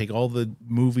used to take all the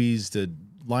movies, the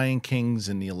Lion Kings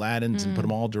and the Aladdins, and put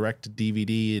them all direct to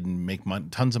DVD and make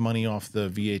tons of money off the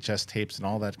VHS tapes and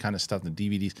all that kind of stuff, the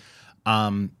DVDs.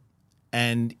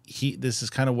 And this is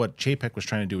kind of what Chapek was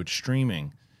trying to do with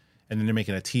streaming. And then they're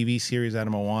making a TV series out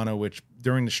of Moana, which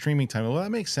during the streaming time, well, that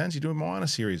makes sense. You do a Moana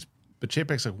series. But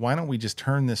Chapek's like, why don't we just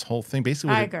turn this whole thing?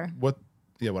 Basically, Iger. what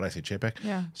I say, Chapek?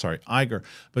 Yeah. Sorry, Iger.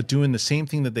 But doing the same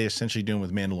thing that they essentially doing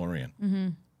with Mandalorian. Mm-hmm.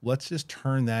 Let's just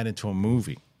turn that into a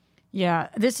movie. Yeah,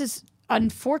 this is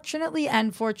unfortunately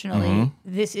and fortunately,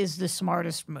 this is the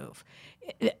smartest move.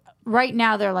 Right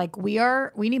now, they're like, we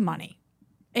need money,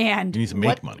 and You need to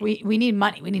make money. We need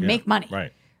money. We need to make money.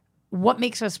 Right. What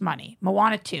makes us money?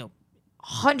 Moana 2,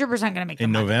 100% going to make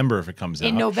In money. November, if it comes out.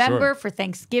 In November Sure. for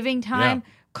Thanksgiving time.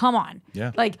 Yeah. Come on.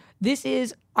 Yeah. Like, this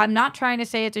is, I'm not trying to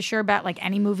say it's a sure bet, like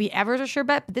any movie ever is a sure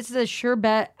bet, but this is a sure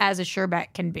bet as a sure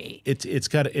bet can be. It's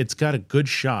got a good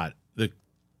shot.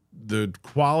 The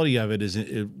quality of it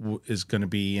is going to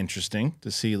be interesting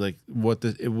to see, like, would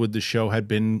the show had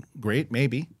been great,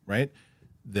 maybe, right?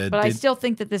 But I still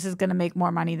think that this is going to make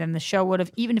more money than the show would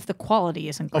have, even if the quality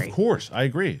isn't great. Of course, I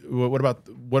agree. What about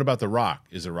The Rock?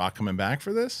 Is The Rock coming back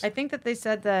for this? I think that they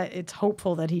said that it's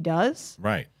hopeful that he does.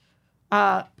 Right.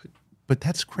 But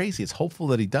that's crazy. It's hopeful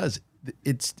that he does.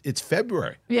 It's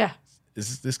February. Yeah.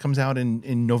 This comes out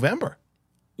in November.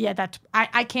 Yeah,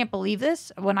 I can't believe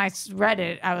this. When I read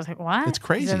it, I was like, what? It's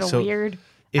crazy. Is it a weird...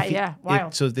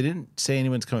 wild. So they didn't say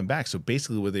anyone's coming back. So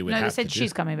basically what they would have to do... No, they said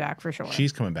she's coming back for sure.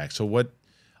 She's coming back. So what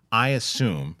I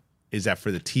assume is that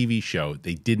for the TV show,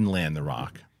 they didn't land The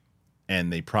Rock.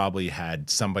 And they probably had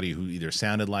somebody who either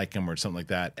sounded like him or something like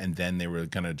that. And then they were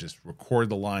going to just record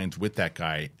the lines with that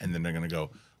guy. And then they're going to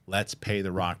go, let's pay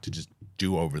The Rock to just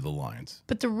do over the lines.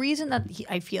 But the reason that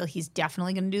I feel he's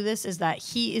definitely going to do this is that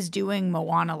he is doing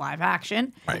Moana live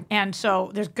action. Right. And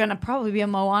so there's going to probably be a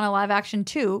Moana live action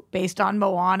too, based on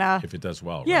Moana. If it does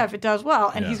well. Yeah, right? if it does well.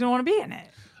 And Yeah. he's going to want to be in it.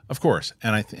 Of course.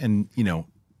 And you know,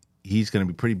 he's going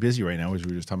to be pretty busy right now, as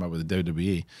we were just talking about with the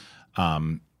WWE.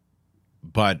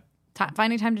 But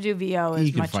Finding time to do VO is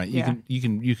you can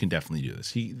definitely do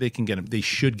this. They can get him. They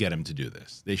should get him to do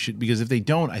this. They should, because if they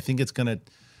don't, I think it's gonna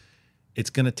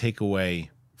take away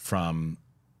from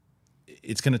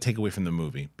the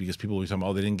movie, because people will be talking,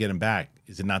 oh, they didn't get him back.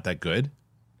 Is it not that good?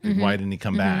 Why didn't he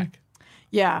come back?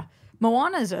 Yeah.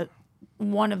 Moana is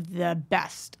one of the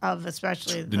best of,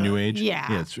 especially the new age.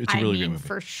 Yeah, it's a really good movie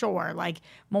for sure. Like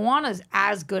Moana is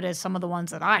as good as some of the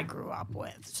ones that I grew up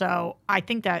with. So I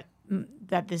think that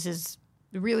this is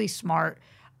really smart.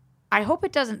 I hope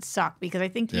it doesn't suck, because I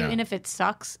think even if it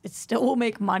sucks, it still will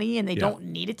make money, and they don't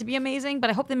need it to be amazing. But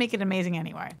I hope they make it amazing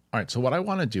anyway. All right. So what I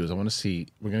want to do is I want to see.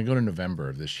 We're going to go to November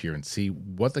of this year and see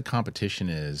what the competition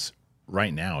is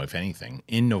right now, if anything,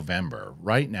 in November.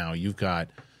 Right now, you've got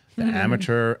the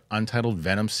amateur Untitled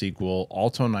Venom sequel,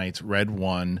 Alto Knights, Red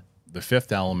 1, The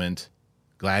Fifth Element,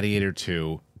 Gladiator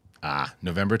 2.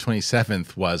 November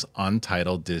 27th was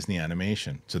Untitled Disney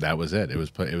Animation. So that was it. It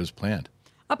was planned.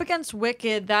 Up against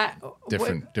Wicked, that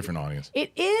different audience.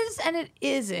 It is and it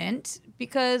isn't,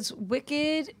 because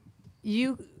Wicked,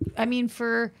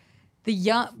 for the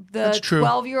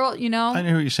 12-year-old, I know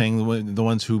what you're saying. The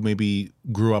ones who maybe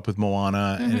grew up with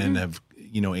Moana and then have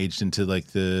aged into like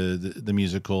the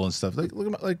musical and stuff. Like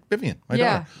Vivian, my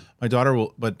daughter. My daughter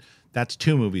will, but that's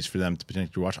two movies for them to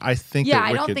potentially watch. I think. Yeah,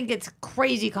 I don't think it's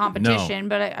crazy competition,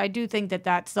 but I do think that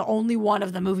that's the only one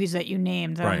of the movies that you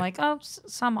named. And I'm like,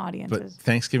 some audiences. But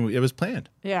Thanksgiving, it was planned.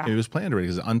 Yeah, it was planned already,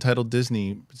 because Untitled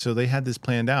Disney. So they had this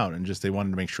planned out, and just they wanted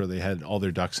to make sure they had all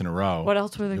their ducks in a row. What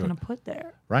else were they going to put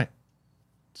there? Right.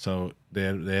 So they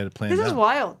had it planned. This is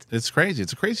wild. It's crazy.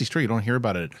 It's a crazy story. You don't hear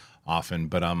about it often,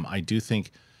 but I do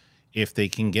think if they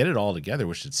can get it all together,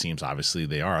 which it seems obviously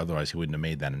they are, otherwise he wouldn't have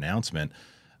made that announcement.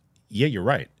 Yeah, you're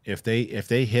right. If they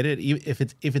hit it, if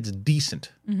it's decent,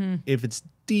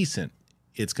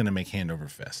 it's going to make hand over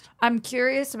fist. I'm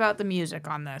curious about the music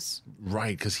on this.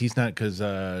 Right, because it's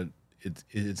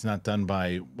not done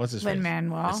by what's his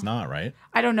Lin-Manuel. It's not, right?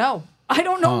 I don't know. I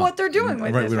don't know what they're doing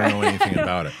with right, this. We don't know anything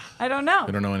about it. I don't know.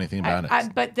 We don't know anything about it.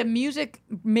 But the music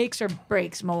makes or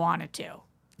breaks Moana 2.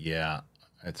 Yeah,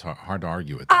 it's hard to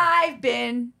argue with that. I've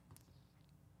been...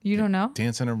 You don't know?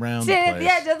 Dancing around Sitting the at place.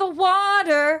 the edge of the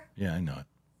water. Yeah, I know it.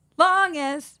 Long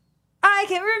as I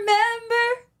can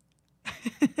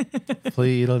remember.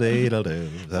 Fleedle-deedle-doo.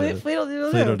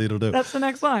 Fleedle-deedle-doo. That's the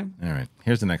next line. All right,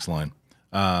 here's the next line.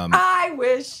 I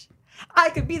wish I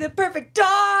could be the perfect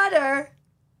daughter.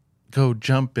 Go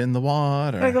jump in the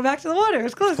water. I go back to the water.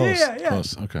 It's close. Yeah.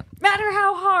 Close. Okay. Matter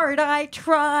how hard I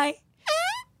try.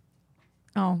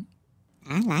 Oh.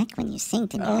 I like when you sing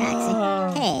to me,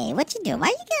 Roxy. Hey, what you doing? Why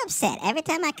you get upset? Every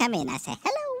time I come in, I say,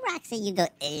 hello, Roxy. You go,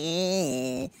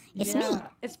 it's me.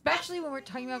 Especially when we're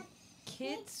talking about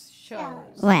kids'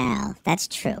 shows. Well, that's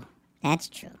true. That's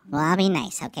true. Well, I'll be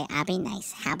nice, okay? I'll be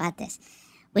nice. How about this?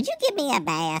 Would you give me a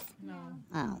bath? No.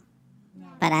 Oh. No.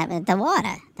 But the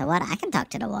water, I can talk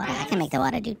to the water. I can make the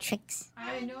water do tricks.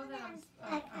 I know that I'm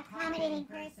an accommodating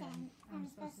person. I'm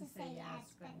supposed to say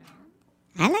yes, but no.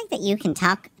 I like that you can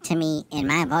talk to me in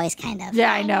my voice, kind of.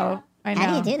 Yeah, I know.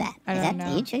 How do you do that? I don't know.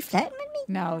 Are you flirting with me?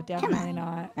 No, definitely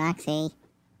not. Roxy,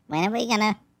 when are we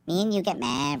gonna, me and you get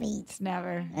married?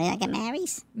 Never. We gonna get married?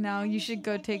 No, you should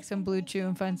go take some Blue Chew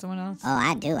and find someone else. Oh,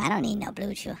 I do. I don't need no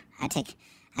Blue Chew. I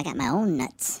got my own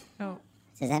nuts. Oh.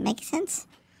 Does that make sense?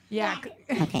 Yeah.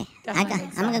 Okay. I'm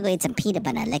gonna go eat some peanut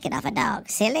butter and lick it off a dog.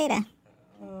 See you later.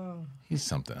 He's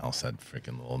something else, that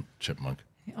freaking little chipmunk.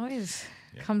 He always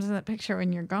comes in that picture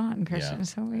when you're gone, Christian. Yeah.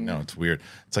 It's so weird. No, it's weird.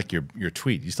 It's like your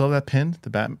tweet. You still have that pinned? The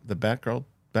Batman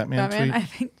tweet? I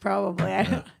think probably.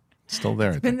 Yeah. It's still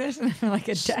there. It's been there for like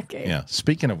a decade. Yeah.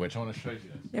 Speaking of which, I want to show you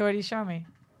this. Yeah, what do you show me?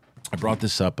 I brought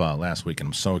this up last week, and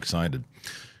I'm so excited.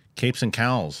 Capes and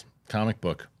Cowls comic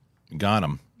book. You got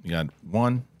them. You got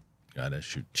 1, you got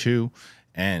issue 2,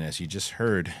 and as you just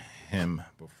heard him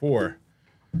before,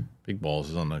 Big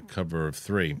Balls is on the cover of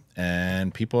 3,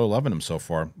 and people are loving him so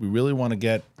far. We really want to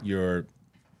get your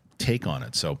take on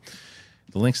it. So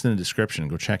the link's in the description.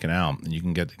 Go check it out, and you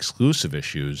can get exclusive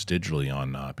issues digitally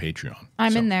on Patreon.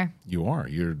 I'm in there. You are.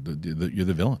 You're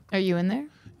the villain. Are you in there?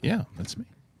 Yeah, that's me.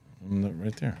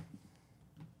 Right there.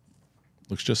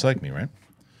 Looks just like me, right?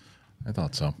 I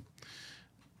thought so.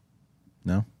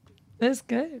 No? That's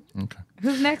good. Okay.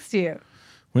 Who's next to you?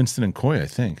 Winston and Coy, I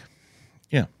think.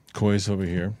 Yeah, Coy's over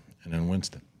here, and then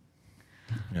Winston.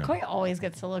 Yeah. Koi always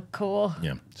gets to look cool.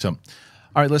 Yeah. So,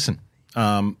 all right, listen.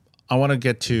 I want to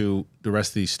get to the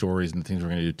rest of these stories and the things we're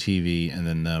going to do, TV and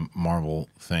then the Marvel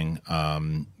thing.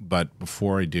 But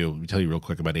before I do, let me tell you real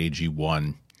quick about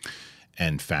AG1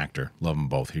 and Factor. Love them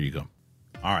both. Here you go.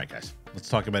 All right, guys. Let's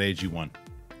talk about AG1.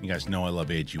 You guys know I love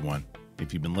AG1.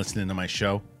 If you've been listening to my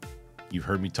show, you've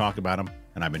heard me talk about them,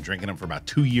 and I've been drinking them for about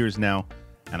 2 years now,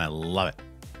 and I love it.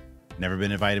 Never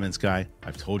been a vitamins guy.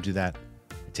 I've told you that.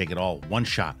 I take it all one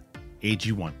shot,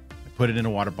 AG1. I put it in a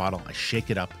water bottle. I shake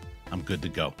it up. I'm good to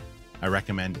go. I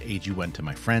recommend AG1 to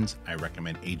my friends. I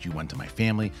recommend AG1 to my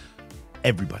family.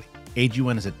 Everybody.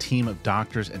 AG1 is a team of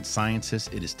doctors and scientists.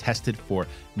 It is tested for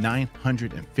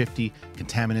 950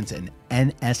 contaminants and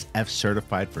NSF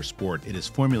certified for sport. It is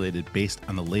formulated based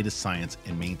on the latest science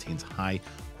and maintains high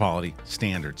quality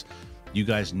standards. You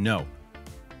guys know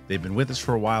they've been with us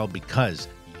for a while because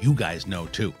you guys know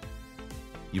too.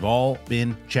 You've all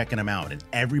been checking them out, and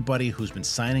everybody who's been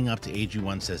signing up to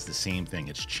AG1 says the same thing.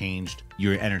 It's changed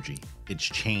your energy. It's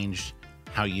changed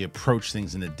how you approach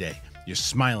things in the day. You're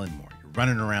smiling more. You're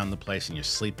running around the place, and you're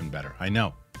sleeping better. I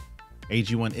know.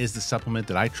 AG1 is the supplement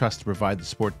that I trust to provide the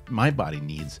support my body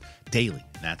needs daily,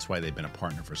 and that's why they've been a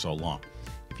partner for so long.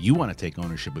 If you want to take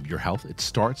ownership of your health, it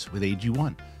starts with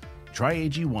AG1. Try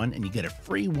AG1 and you get a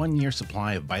free 1-year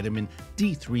supply of vitamin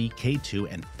D3,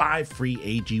 K2, and 5 free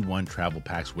AG1 travel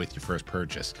packs with your first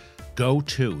purchase. Go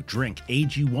to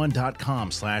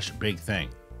drinkag1.com/bigthing.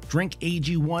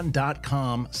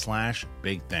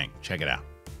 drinkag1.com/bigthing. Check it out.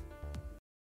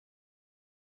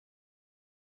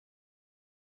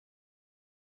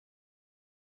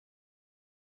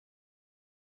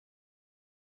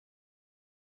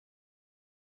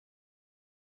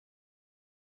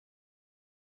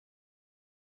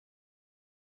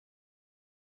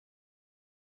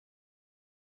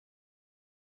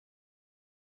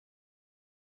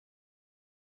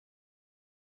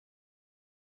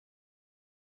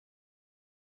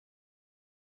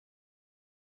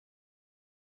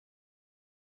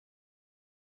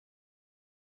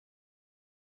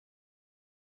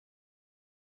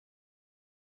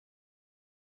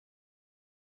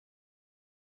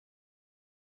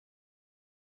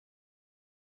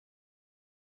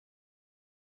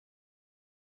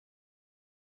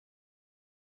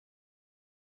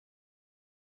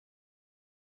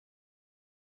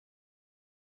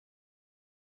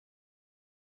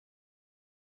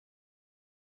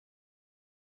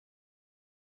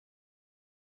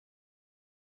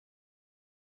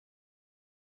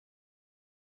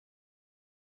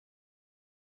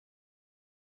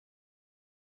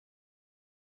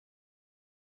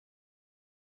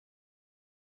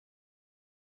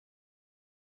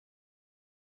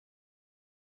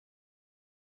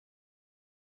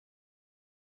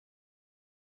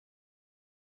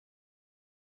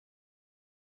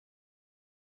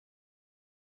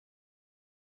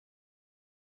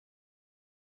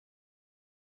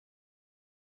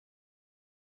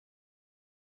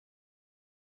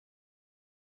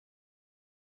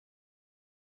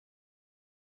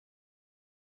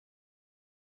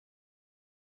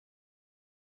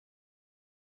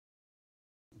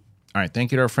 All right,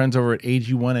 thank you to our friends over at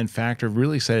AG1 and Factor.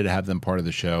 Really excited to have them part of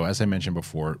the show. As I mentioned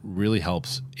before, really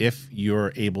helps if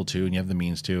you're able to and you have the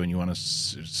means to and you want to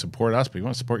support us, but you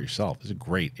want to support yourself. This is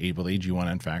great. AG1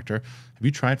 and Factor. Have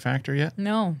you tried Factor yet?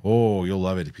 No. Oh, you'll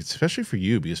love it, especially for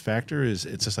you, because Factor is,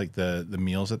 it's just like the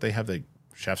meals that they have. The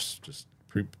chefs just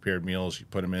pre-prepared meals. You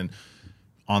put them in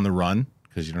on the run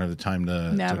because you don't have the time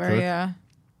to Never, cook. yeah.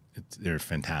 They're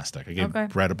fantastic. I gave Okay.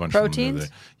 Brett a bunch of them. Proteins?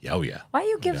 Yeah, oh, yeah. Why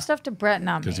you give stuff to Brett,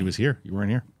 not me? Because he was here. You weren't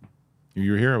here. If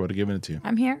you were here, I would have given it to you.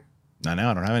 I'm here Not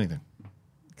now. I don't have anything.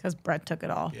 because Brett took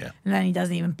it all. Yeah. And then he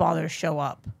doesn't even bother to show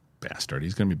up. Bastard.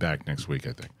 He's going to be back next week,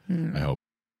 I think. I hope.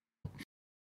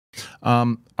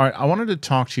 All right. I wanted to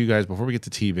talk to you guys before we get to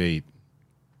TV.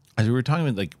 As we were talking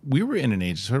about, like, we were in an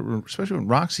age, especially when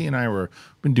Roxy and I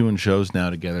been doing shows now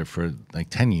together for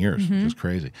like 10 years, which is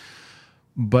crazy.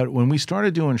 But when we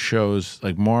started doing shows,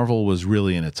 like Marvel was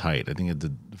really in its height. I think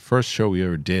the first show we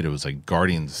ever did, it was like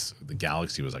Guardians of the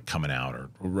Galaxy was like coming out, or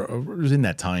it was in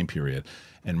that time period,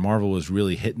 and Marvel was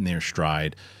really hitting their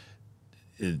stride.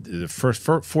 The first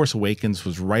Force Awakens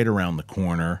was right around the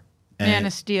corner. Man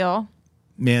of Steel.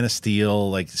 Man of Steel,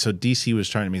 like, so DC was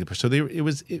trying to make the so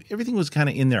everything was kind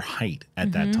of in their height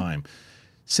at that time.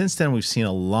 Since then, we've seen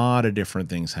a lot of different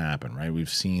things happen, right? We've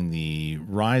seen the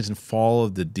rise and fall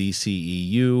of the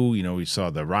DCEU. You know, we saw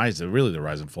the rise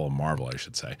and fall of Marvel, I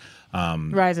should say.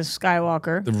 Rise of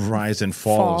Skywalker. The rise and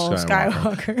fall of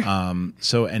Skywalker.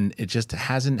 So, and it just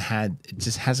hasn't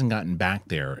gotten back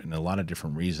there, and a lot of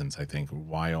different reasons, I think,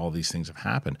 why all these things have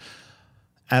happened.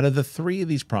 Out of the three of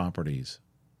these properties,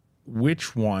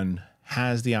 which one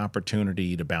has the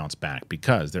opportunity to bounce back?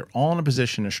 Because they're all in a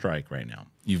position to strike right now.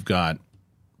 You've got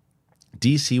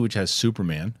DC, which has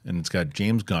Superman, and it's got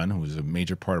James Gunn, who was a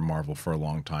major part of Marvel for a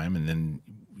long time, and then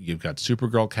you've got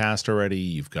Supergirl cast already.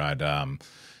 You've got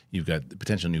the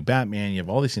potential new Batman. You have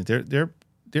all these things.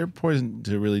 They're poised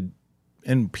to really,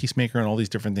 and Peacemaker and all these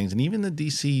different things, and even the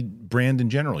DC brand in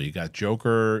general. You got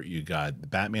Joker, you got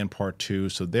Batman Part 2,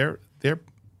 so they're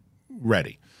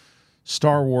ready.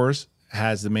 Star Wars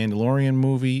has the Mandalorian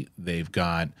movie. They've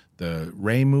got the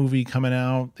Rey movie coming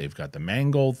out. They've got the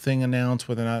Mangold thing announced,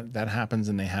 whether or not that happens.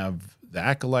 And they have the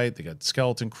Acolyte. They got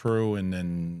Skeleton Crew, and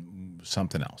then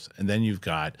something else. And then you've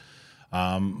got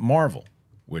Marvel,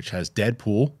 which has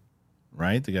Deadpool,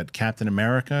 right? They got Captain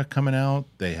America coming out.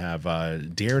 They have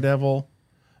Daredevil,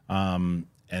 and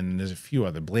there's a few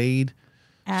other, Blade.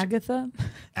 Agatha.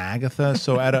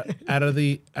 So out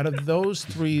of those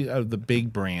three of the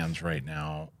big brands right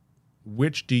now,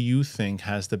 which do you think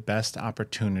has the best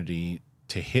opportunity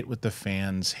to hit with the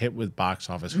fans, hit with box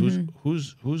office?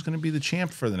 Who's going to be the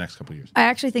champ for the next couple of years? I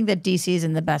actually think that DC is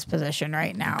in the best position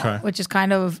right now, which is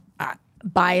kind of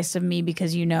bias of me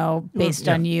because, you know, based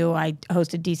on you, I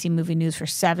hosted DC Movie News for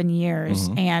 7 years,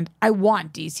 and I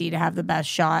want DC to have the best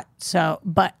shot. So,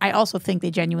 but I also think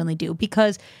they genuinely do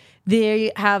because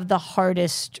they have the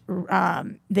hardest.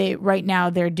 Right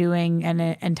now they're doing an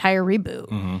entire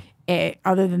reboot.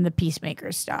 Other than the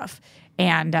Peacemaker stuff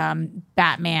and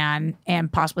Batman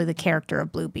and possibly the character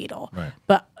of Blue Beetle. Right.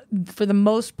 But for the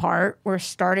most part, we're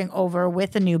starting over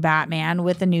with a new Batman,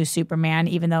 with a new Superman,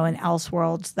 even though in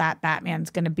Elseworlds that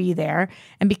Batman's going to be there.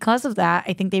 And because of that,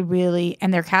 I think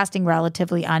and they're casting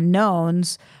relatively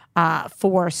unknowns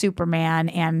for Superman,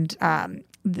 and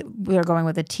we're going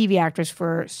with a TV actress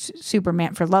for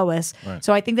Superman, for Lois. Right.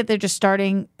 So I think that they're just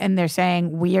starting and they're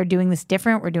saying, we are doing this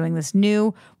different. We're doing this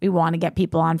new. We want to get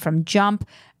people on from jump.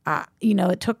 You know,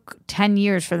 it took 10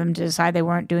 years for them to decide they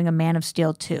weren't doing a Man of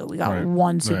Steel 2. We got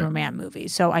one Superman movie.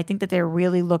 So I think that they're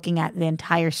really looking at the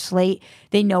entire slate.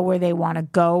 They know where they want to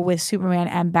go with Superman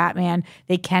and Batman.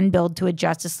 They can build to a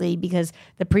Justice League because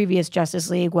the previous Justice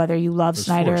League, whether you love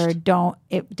Snyder or don't,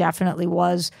 it definitely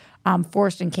was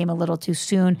forced and came a little too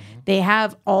soon. They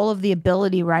have all of the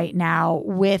ability right now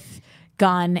with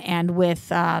Gunn and with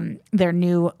their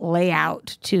new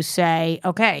layout to say,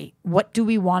 okay, what do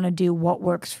we want to do? What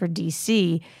works for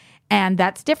DC? And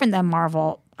that's different than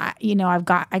Marvel. I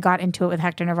got into it with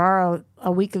Hector Navarro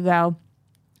a week ago.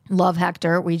 Love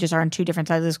Hector. We just are on two different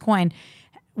sides of this coin.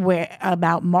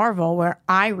 About Marvel, where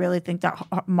I really think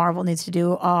that Marvel needs to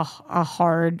do a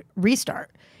hard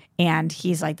restart. And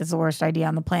he's like, this is the worst idea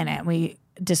on the planet. And we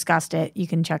discussed it. You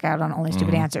can check out on Only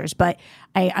Stupid Answers. But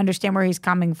I understand where he's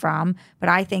coming from. But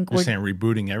I think You're saying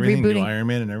rebooting everything, new Iron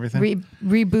Man and everything?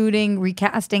 Rebooting,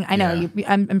 recasting. I know.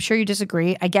 Yeah. I'm sure you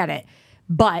disagree. I get it.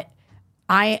 But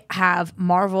I have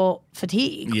Marvel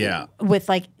fatigue with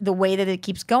like the way that it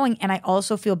keeps going. And I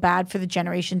also feel bad for the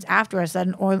generations after us that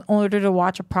in order to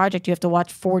watch a project, you have to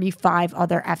watch 45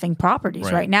 other effing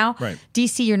properties right now. Right.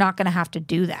 DC, you're not going to have to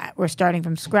do that. We're starting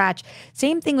from scratch.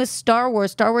 Same thing with Star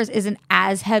Wars. Star Wars isn't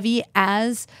as heavy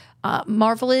as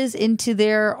Marvel is into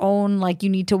their own, like, you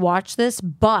need to watch this,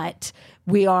 but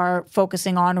we are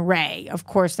focusing on Rey. Of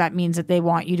course, that means that they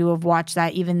want you to have watched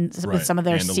that even with some of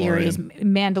their series.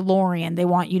 Mandalorian. They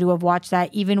want you to have watched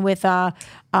that even with the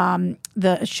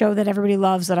show that everybody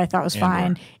loves that I thought was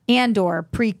fine. Andor,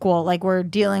 prequel. Like, we're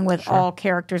dealing with all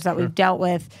characters that we've dealt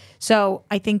with. So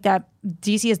I think that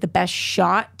DC is the best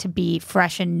shot to be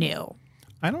fresh and new.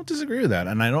 I don't disagree with that.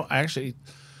 And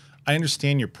I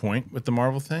understand your point with the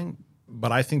Marvel thing,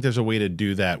 but I think there's a way to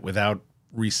do that without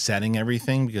resetting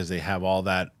everything because they have all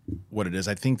that, what it is.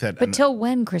 I think that... But till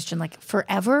when, Christian? Like,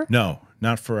 forever? No,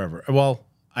 not forever. Well,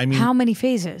 I mean... How many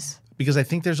phases? Because I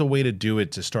think there's a way to do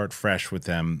it to start fresh with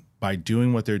them by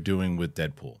doing what they're doing with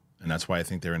Deadpool. And that's why I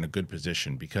think they're in a good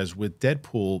position. Because with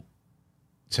Deadpool,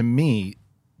 to me,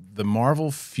 the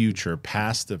Marvel future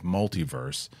past the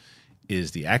multiverse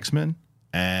is the X-Men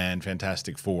and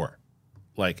Fantastic Four.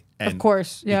 Like, and Of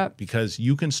course, yeah. because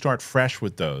you can start fresh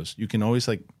with those. You can always,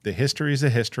 like, the history is the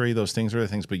history. Those things are the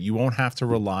things, but you won't have to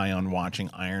rely on watching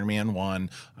Iron Man 1,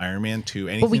 Iron Man 2,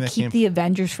 anything But we that keep came. the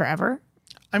Avengers forever.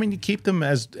 I mean, you keep them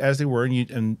as they were,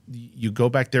 and you go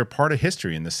back. They're part of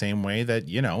history in the same way that,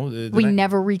 you know. We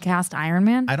never recast Iron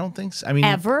Man I don't think so. I mean,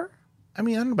 ever. I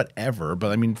mean, I don't know about ever,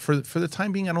 but I mean, for the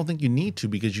time being, I don't think you need to,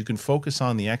 because you can focus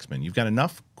on the X-Men. You've got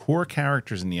enough core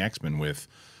characters in the X-Men with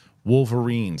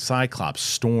Wolverine, Cyclops,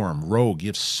 Storm, Rogue. You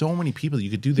have so many people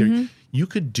you could do there. Mm-hmm. You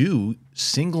could do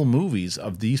single movies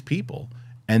of these people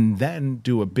and then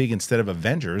do a big, instead of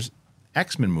Avengers,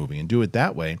 X-Men movie, and do it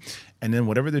that way. And then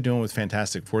whatever they're doing with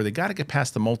Fantastic Four, they got to get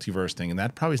past the multiverse thing, and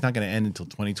that probably is not going to end until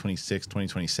 2026,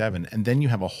 2027, and then you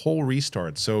have a whole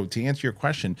restart. So to answer your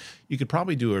question, you could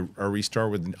probably do a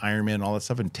restart with Iron Man and all that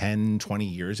stuff in 10, 20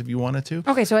 years if you wanted to.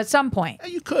 Okay, so at some point, Yeah,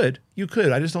 you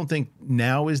could. I just don't think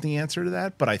now is the answer to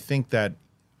that, but I think that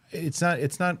it's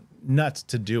not nuts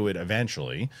to do it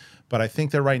eventually, but I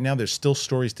think that right now there's still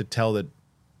stories to tell that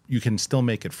you can still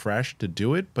make it fresh to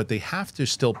do it, but they have to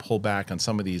still pull back on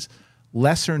some of these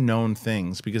lesser known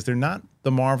things, because they're not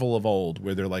the Marvel of old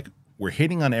where they're like, we're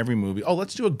hitting on every movie. Oh,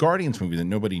 let's do a Guardians movie that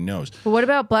nobody knows. but what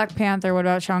about Black Panther? What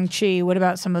about Shang-Chi? What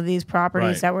about some of these properties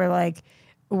Right. that were like,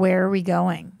 where are we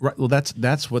going? Right. Well,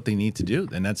 that's what they need to do,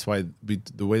 and that's why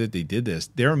the way that they did this,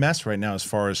 they're a mess right now as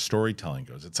far as storytelling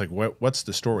goes. It's like, what's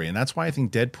the story? And that's why I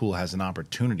think Deadpool has an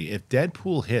opportunity. If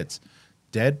Deadpool hits,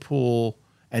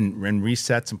 and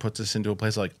resets and puts us into a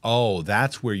place like, oh,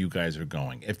 that's where you guys are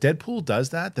going. If Deadpool does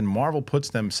that, then Marvel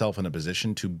puts themselves in a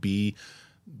position to be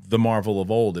the Marvel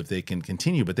of old if they can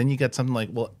continue. But then you get something like,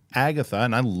 well, Agatha,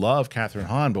 and I love Catherine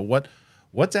Hahn, but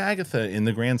what's Agatha in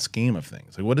the grand scheme of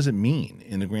things? Like, what does it mean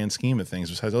in the grand scheme of things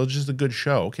besides, oh, it's just a good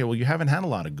show? Okay, well, you haven't had a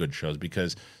lot of good shows,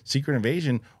 because Secret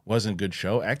Invasion wasn't a good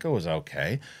show. Echo was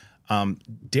okay.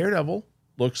 Daredevil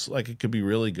looks like it could be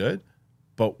really good.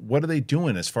 But what are they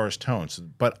doing as far as tones?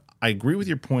 But I agree with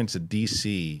your points that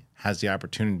DC has the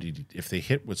opportunity to, if they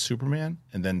hit with Superman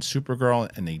and then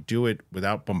Supergirl, and they do it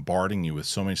without bombarding you with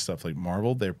so many stuff like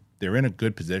Marvel, they're in a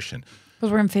good position.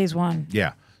 Because we're in phase one.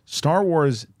 Yeah. Star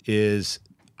Wars is,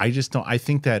 I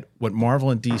think that what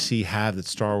Marvel and DC have that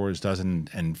Star Wars doesn't,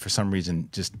 and for some reason,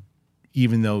 just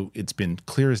even though it's been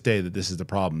clear as day that this is the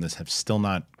problem, this have still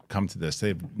not come to this. They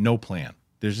have no plan.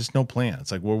 There's just no plan.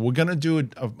 It's like, well, we're going to do a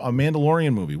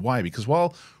Mandalorian movie. Why? Because,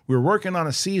 well, we were working on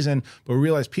a season, but we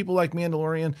realized people like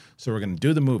Mandalorian, so we're going to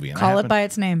do the movie. And Call it by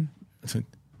its name.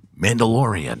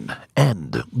 Mandalorian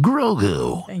and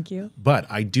Grogu. Thank you. But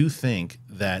I do think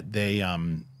that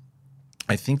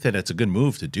I think that it's a good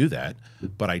move to do that,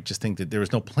 but I just think that there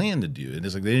was no plan to do it.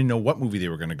 It's like they didn't know what movie they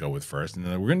were going to go with first, and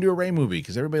then we're going to do a Rey movie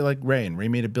because everybody liked Rey, and Rey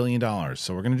made $1 billion,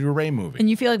 so we're going to do a Rey movie. And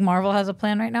you feel like Marvel has a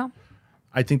plan right now?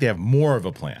 I think they have more of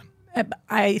a plan.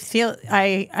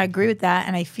 I agree with that,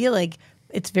 and I feel like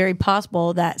it's very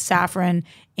possible that Safran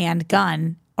and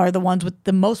Gunn are the ones with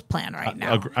the most plan right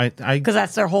now, because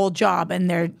that's their whole job,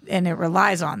 and it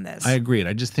relies on this. I agreed.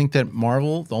 I just think that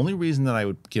Marvel, the only reason that I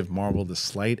would give Marvel the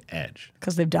slight edge,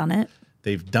 because they've done it.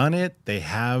 They've done it. They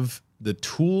have the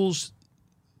tools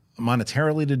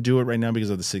monetarily to do it right now because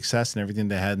of the success and everything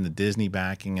they had and the Disney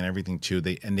backing and everything too.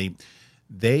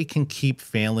 They can keep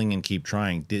failing and keep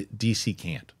trying. DC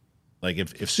can't. Like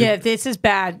if if this is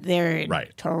bad, they're in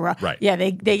right. Yeah,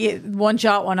 they get one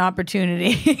shot, one opportunity.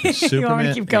 You want me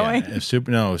to keep going? Yeah,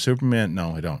 Superman.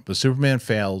 No, I don't. But Superman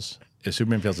fails. If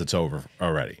Superman fails, it's over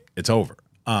already. It's over.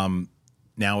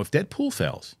 Now, if Deadpool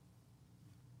fails,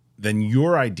 then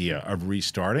your idea of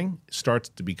restarting starts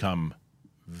to become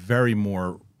very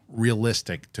more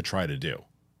realistic to try to do.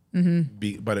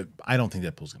 Mm-hmm. But I don't think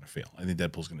Deadpool's going to fail. I think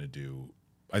Deadpool's going to do.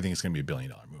 I think it's going to be $1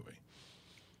 billion movie.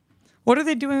 What are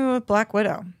they doing with Black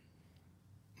Widow?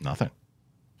 Nothing.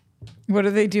 What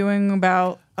are they doing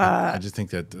about I just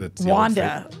think that's the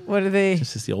Wanda? What are they?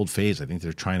 This is the old phase. I think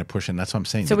they're trying to push in. That's what I'm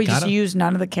saying. So we just use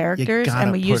none of the characters,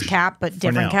 and we use Cap, but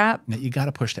different Cap. You got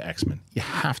to push to X-Men. You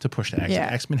have to push to X-Men.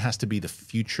 Yeah. X-Men has to be the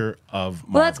future of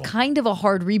Marvel. Well, that's kind of a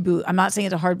hard reboot. I'm not saying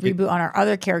it's a hard reboot on our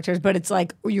other characters, but it's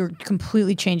like you're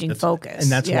completely changing focus.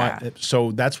 And that's why.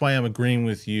 So that's why I'm agreeing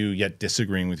with you, yet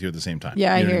disagreeing with you at the same time.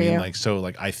 Yeah, you know I hear you.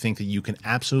 Like I think that you can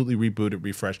absolutely reboot it,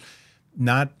 refresh,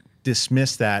 not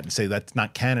dismiss that and say that's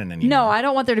not canon anymore. No, I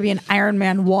don't want there to be an Iron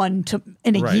Man 1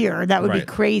 in a year. That would be Right.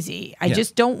 crazy. I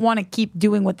just don't want to keep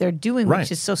doing what they're doing, Right.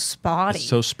 which is so spotty. It's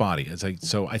so spotty. It's like,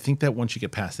 so I think that once you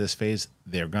get past this phase,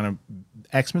 they're gonna,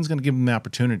 X-Men's going to give them the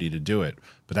opportunity to do it,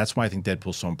 but that's why I think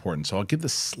Deadpool's so important. So I'll give the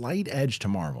slight edge to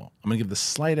Marvel. I'm going to give the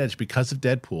slight edge because of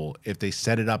Deadpool if they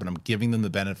set it up, and I'm giving them the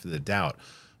benefit of the doubt.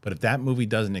 But if that movie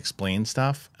doesn't explain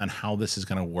stuff on how this is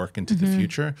going to work into the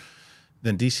future,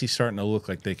 then DC's starting to look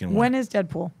like they can win. When is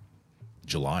Deadpool?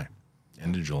 July.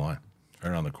 End of July. Right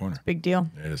around the corner. Big deal.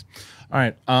 It is. All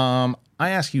right. I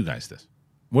ask you guys this.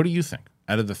 What do you think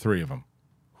out of the three of them?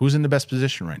 Who's in the best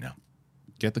position right now?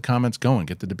 Get the comments going.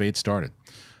 Get the debate started.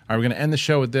 All right, we're going to end the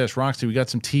show with this. Roxy, we got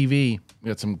some TV. We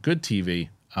got some good TV.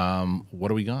 What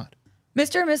do we got?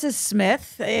 Mr. and Mrs.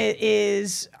 Smith, it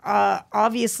is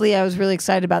obviously I was really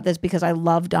excited about this because I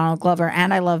love Donald Glover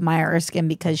and I love Maya Erskine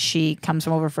because she comes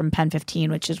from over from Pen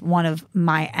 15, which is one of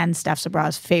my and Steph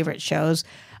Sabra's favorite shows.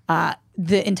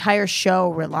 The entire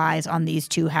show relies on these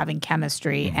two having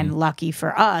chemistry, and lucky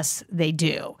for us, they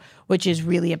do, which is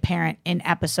really apparent in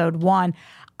episode 1.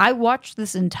 I watched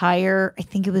this entire, I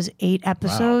think it was 8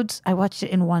 episodes. Wow. I watched it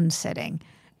in one sitting.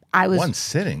 One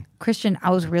sitting? Christian, I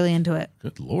was really into it.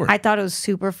 Good Lord. I thought it was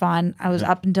super fun. I was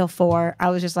up until 4. I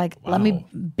was just like, let me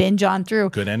binge on through.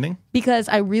 Good ending? Because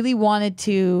I really wanted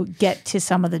to get to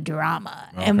some of the drama.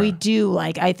 Okay. And we do,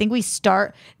 I think we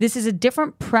start, this is a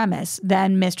different premise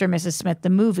than Mr. and Mrs. Smith, the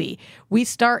movie. We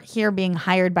start here being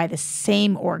hired by the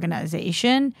same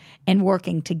organization and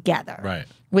working together. Right.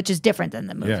 Which is different than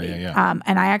the movie. Yeah.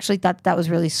 And I actually thought that was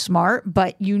really smart.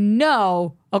 But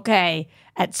okay,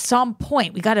 at some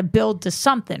point, we got to build to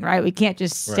something, right? We can't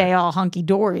just stay all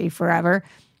hunky-dory forever.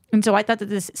 And so I thought that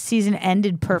this season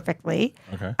ended perfectly.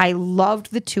 Okay. I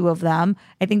loved the two of them.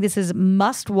 I think this is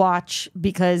must-watch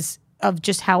because of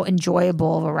just how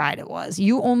enjoyable of a ride it was.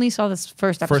 You only saw this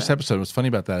first episode. First episode. What's funny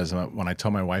about that is when I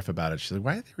told my wife about it, she's like,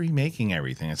 why are they remaking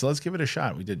everything? I said, let's give it a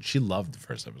shot. We did. She loved the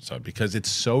first episode because it's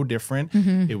so different.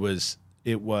 It was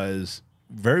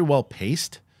very well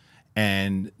paced,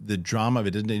 and the drama of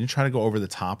it didn't try to go over the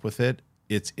top with it.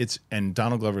 And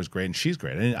Donald Glover is great, and she's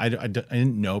great. I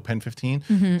didn't know Pen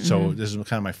 15, so this is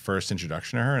kind of my first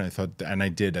introduction to her, and I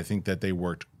think that they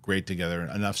worked great together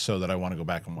enough so that I want to go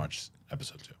back and watch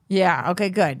episode 2. Yeah. Okay,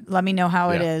 good. Let me know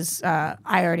how it is. I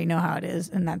already know how it is,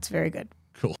 and that's very good.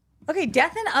 Cool. Okay,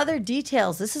 Death and Other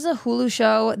Details. This is a Hulu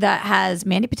show that has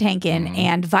Mandy Patinkin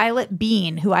and Violet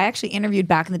Bean, who I actually interviewed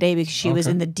back in the day because she was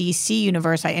in the DC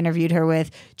universe. I interviewed her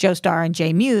with Joe Starr and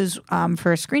Jay Muse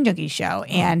for a Screen Junkie show,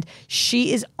 and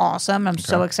she is awesome. I'm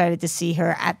so excited to see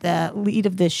her at the lead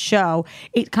of this show.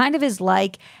 It kind of is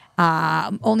like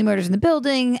Only Murders in the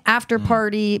Building, After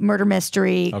Party, Murder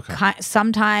Mystery,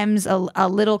 sometimes a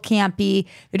little campy.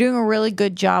 They're doing a really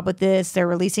good job with this. They're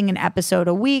releasing an episode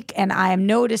a week, and I am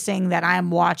noticing that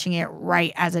I'm watching it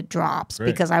right as it drops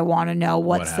because I want to know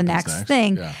what's the next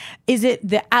thing. Yeah. Is it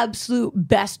the absolute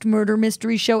best murder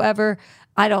mystery show ever?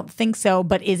 I don't think so,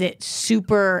 but is it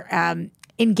super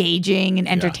engaging and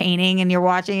entertaining, and you're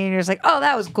watching and you're just like, oh,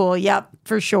 that was cool. Yep,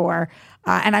 for sure.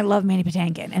 And I love Mandy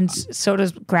Patinkin, and so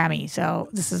does Grammy. So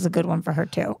this is a good one for her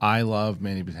too. I love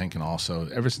Mandy Patinkin also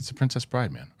ever since The Princess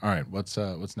Bride, man. All right, what's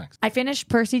next? I finished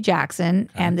Percy Jackson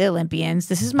and the Olympians.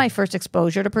 This is my first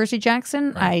exposure to Percy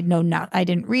Jackson. Right. I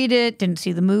didn't read it, didn't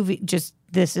see the movie. Just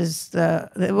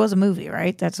it was a movie,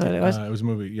 right? That's what it was. It was a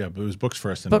movie, yeah, but it was books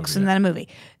first. And then a movie.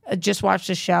 Just watched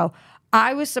the show.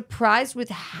 I was surprised with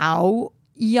how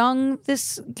young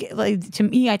this, to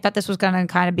me, I thought this was going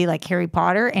to kind of be like Harry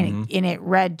Potter, and it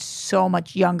read so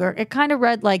much younger. It kind of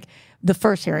read like the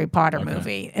first Harry Potter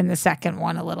movie and the second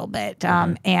one a little bit.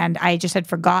 And I just had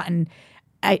forgotten.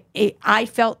 I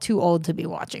felt too old to be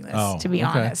watching this, to be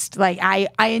honest. Like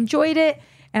I enjoyed it,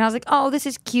 and I was like, oh, this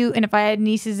is cute. And if I had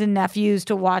nieces and nephews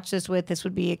to watch this with, this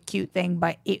would be a cute thing.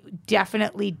 But it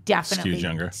definitely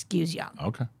skews young.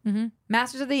 Okay.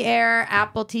 Masters of the Air,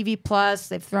 Apple TV Plus.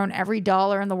 They've thrown every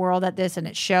dollar in the world at this, and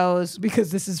it shows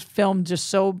because this is filmed just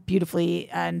so beautifully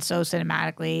and so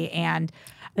cinematically. And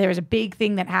there was a big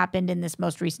thing that happened in this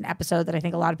most recent episode that I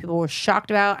think a lot of people were shocked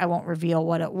about. I won't reveal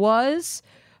what it was,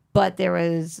 but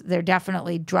they're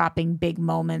definitely dropping big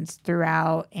moments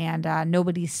throughout, and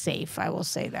nobody's safe. I will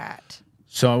say that.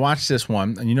 So I watched this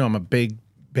one, and I'm a big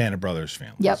Band of Brothers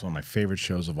fan. Yep. It's one of my favorite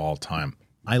shows of all time.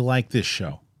 I like this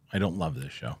show. I don't love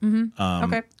this show.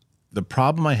 Okay. The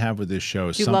problem I have with this show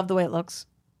is Do you love the way it looks?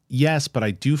 Yes, but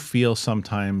I do feel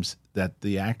sometimes that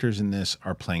the actors in this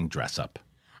are playing dress up.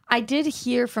 I did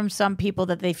hear from some people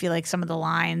that they feel like some of the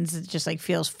lines, it just like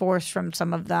feels forced from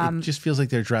some of them. It just feels like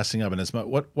they're dressing up. And it's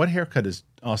what haircut does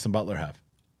Austin Butler have?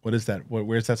 What is that?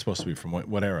 Where's that supposed to be from?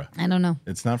 What era? I don't know.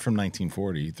 It's not from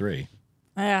 1943.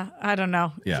 Yeah, I don't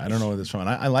know. Yeah, I don't know what this from.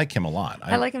 I like him a lot.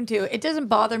 I like him too. It doesn't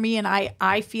bother me, and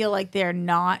I feel like they're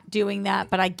not doing that,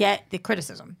 but I get the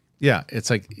criticism. Yeah, it's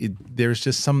like there's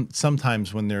just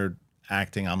sometimes when they're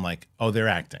acting, I'm like, oh, they're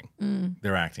acting.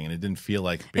 They're acting, and it didn't feel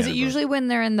like. Is it usually when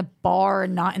they're in the bar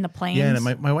and not in the planes? Yeah,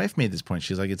 and my wife made this point.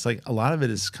 She's like, it's like a lot of it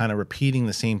is kind of repeating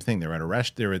the same thing. They're at a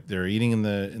restaurant. They're eating in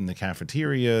the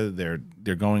cafeteria.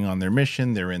 They're going on their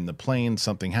mission. They're in the plane.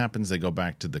 Something happens. They go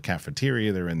back to the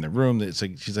cafeteria. They're in the room. It's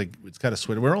like she's like, it's got to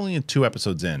switch. We're only in 2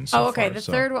 episodes in. So okay. far, The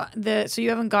so. third one. So you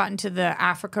haven't gotten to the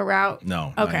Africa route?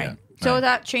 No. Not Okay. yet. So Right.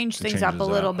 that changed things up a changes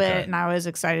little up, bit, okay. and I was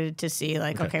excited to see,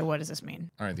 like, okay, what does this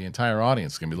mean? All right, the entire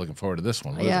audience is gonna be looking forward to this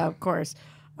one. What is Yeah, it? of course.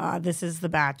 This is The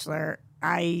Bachelor.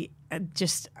 I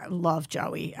just love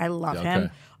Joey. I love Yeah, him.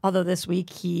 okay. Although this week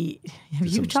have you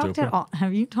something talked at stupid? all?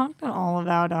 Have you talked at all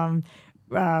about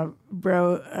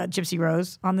Gypsy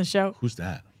Rose on the show? Who's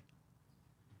that?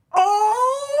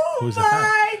 Oh Who's my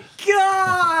that?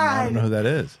 I don't know god! who that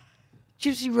is.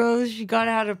 Gypsy Rose, she got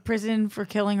out of prison for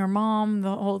killing her mom.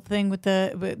 The whole thing with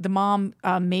the mom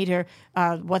made her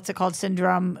what's it called,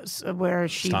 syndrome, where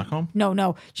she Stockholm?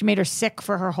 No, she made her sick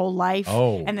for her whole life.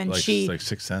 Oh, and then like, she like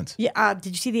Sixth Sense. yeah.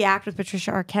 Did you see the act with Patricia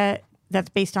Arquette that's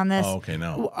based on this? Oh, okay,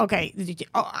 no. Okay.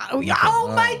 Oh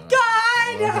my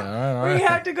God! Okay, all right. We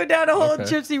have to go down a whole Okay.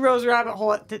 Gypsy Rose rabbit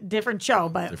hole. Different show,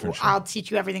 but Different show. I'll teach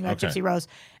you everything about Okay. Gypsy Rose.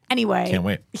 Anyway, Can't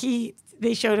wait.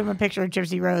 They showed him a picture of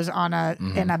Gypsy Rose on a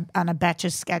on a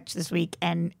Betches sketch this week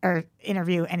or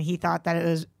interview, and he thought that it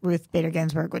was Ruth Bader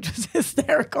Ginsburg, which was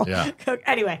hysterical. Yeah.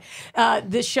 Anyway,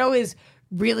 this show is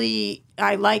really,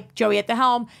 I like Joey at the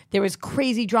helm. There was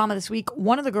crazy drama this week.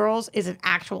 One of the girls is an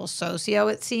actual socio,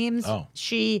 it seems. Oh.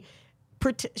 She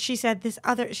said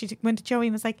she went to Joey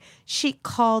and was like, she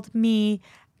called me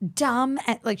dumb.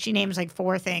 Like she names like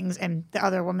 4 things, and the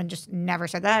other woman just never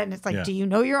said that. And it's like, Yeah. do you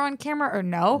know you're on camera or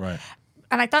no? Right.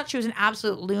 And I thought she was an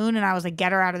absolute loon, and I was like,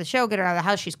 get her out of the show, get her out of the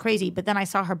house. She's crazy. But then I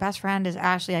saw her best friend is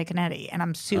Ashley Iconetti, and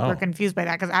I'm super Oh. confused by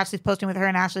that because Ashley's posting with her,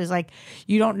 and Ashley's like,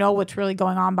 you don't know what's really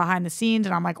going on behind the scenes.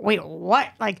 And I'm like, wait, what?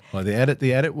 Like, Well, the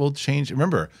edit will change.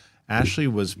 Remember, Ashley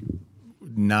was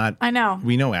not. I know.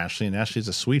 We know Ashley, and Ashley's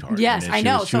a sweetheart. yes, and I she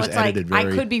know. was- she So was it's like, edited I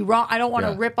very- could be wrong. I don't want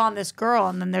to Yeah. rip on this girl,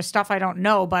 and then there's stuff I don't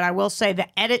know. But I will say the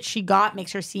edit she got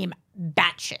makes her seem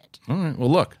batshit. All right. Well,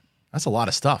 look, that's a lot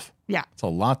of stuff. Yeah. It's a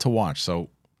lot to watch. So,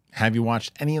 have you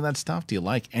watched any of that stuff? Do you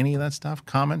like any of that stuff?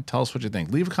 Comment. Tell us what you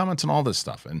think. Leave comments on all this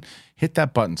stuff, and hit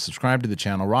that button. Subscribe to the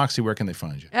channel. Roxy, where can they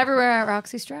find you? Everywhere at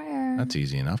Roxy Stryer. That's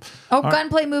easy enough. Oh,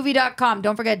 gunplaymovie.com.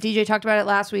 Don't forget, DJ talked about it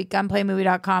last week.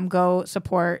 Gunplaymovie.com. Go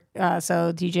support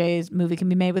so DJ's movie can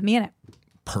be made with me in it.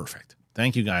 Perfect.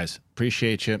 Thank you, guys.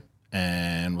 Appreciate you,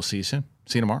 and we'll see you soon.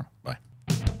 See you tomorrow. Bye.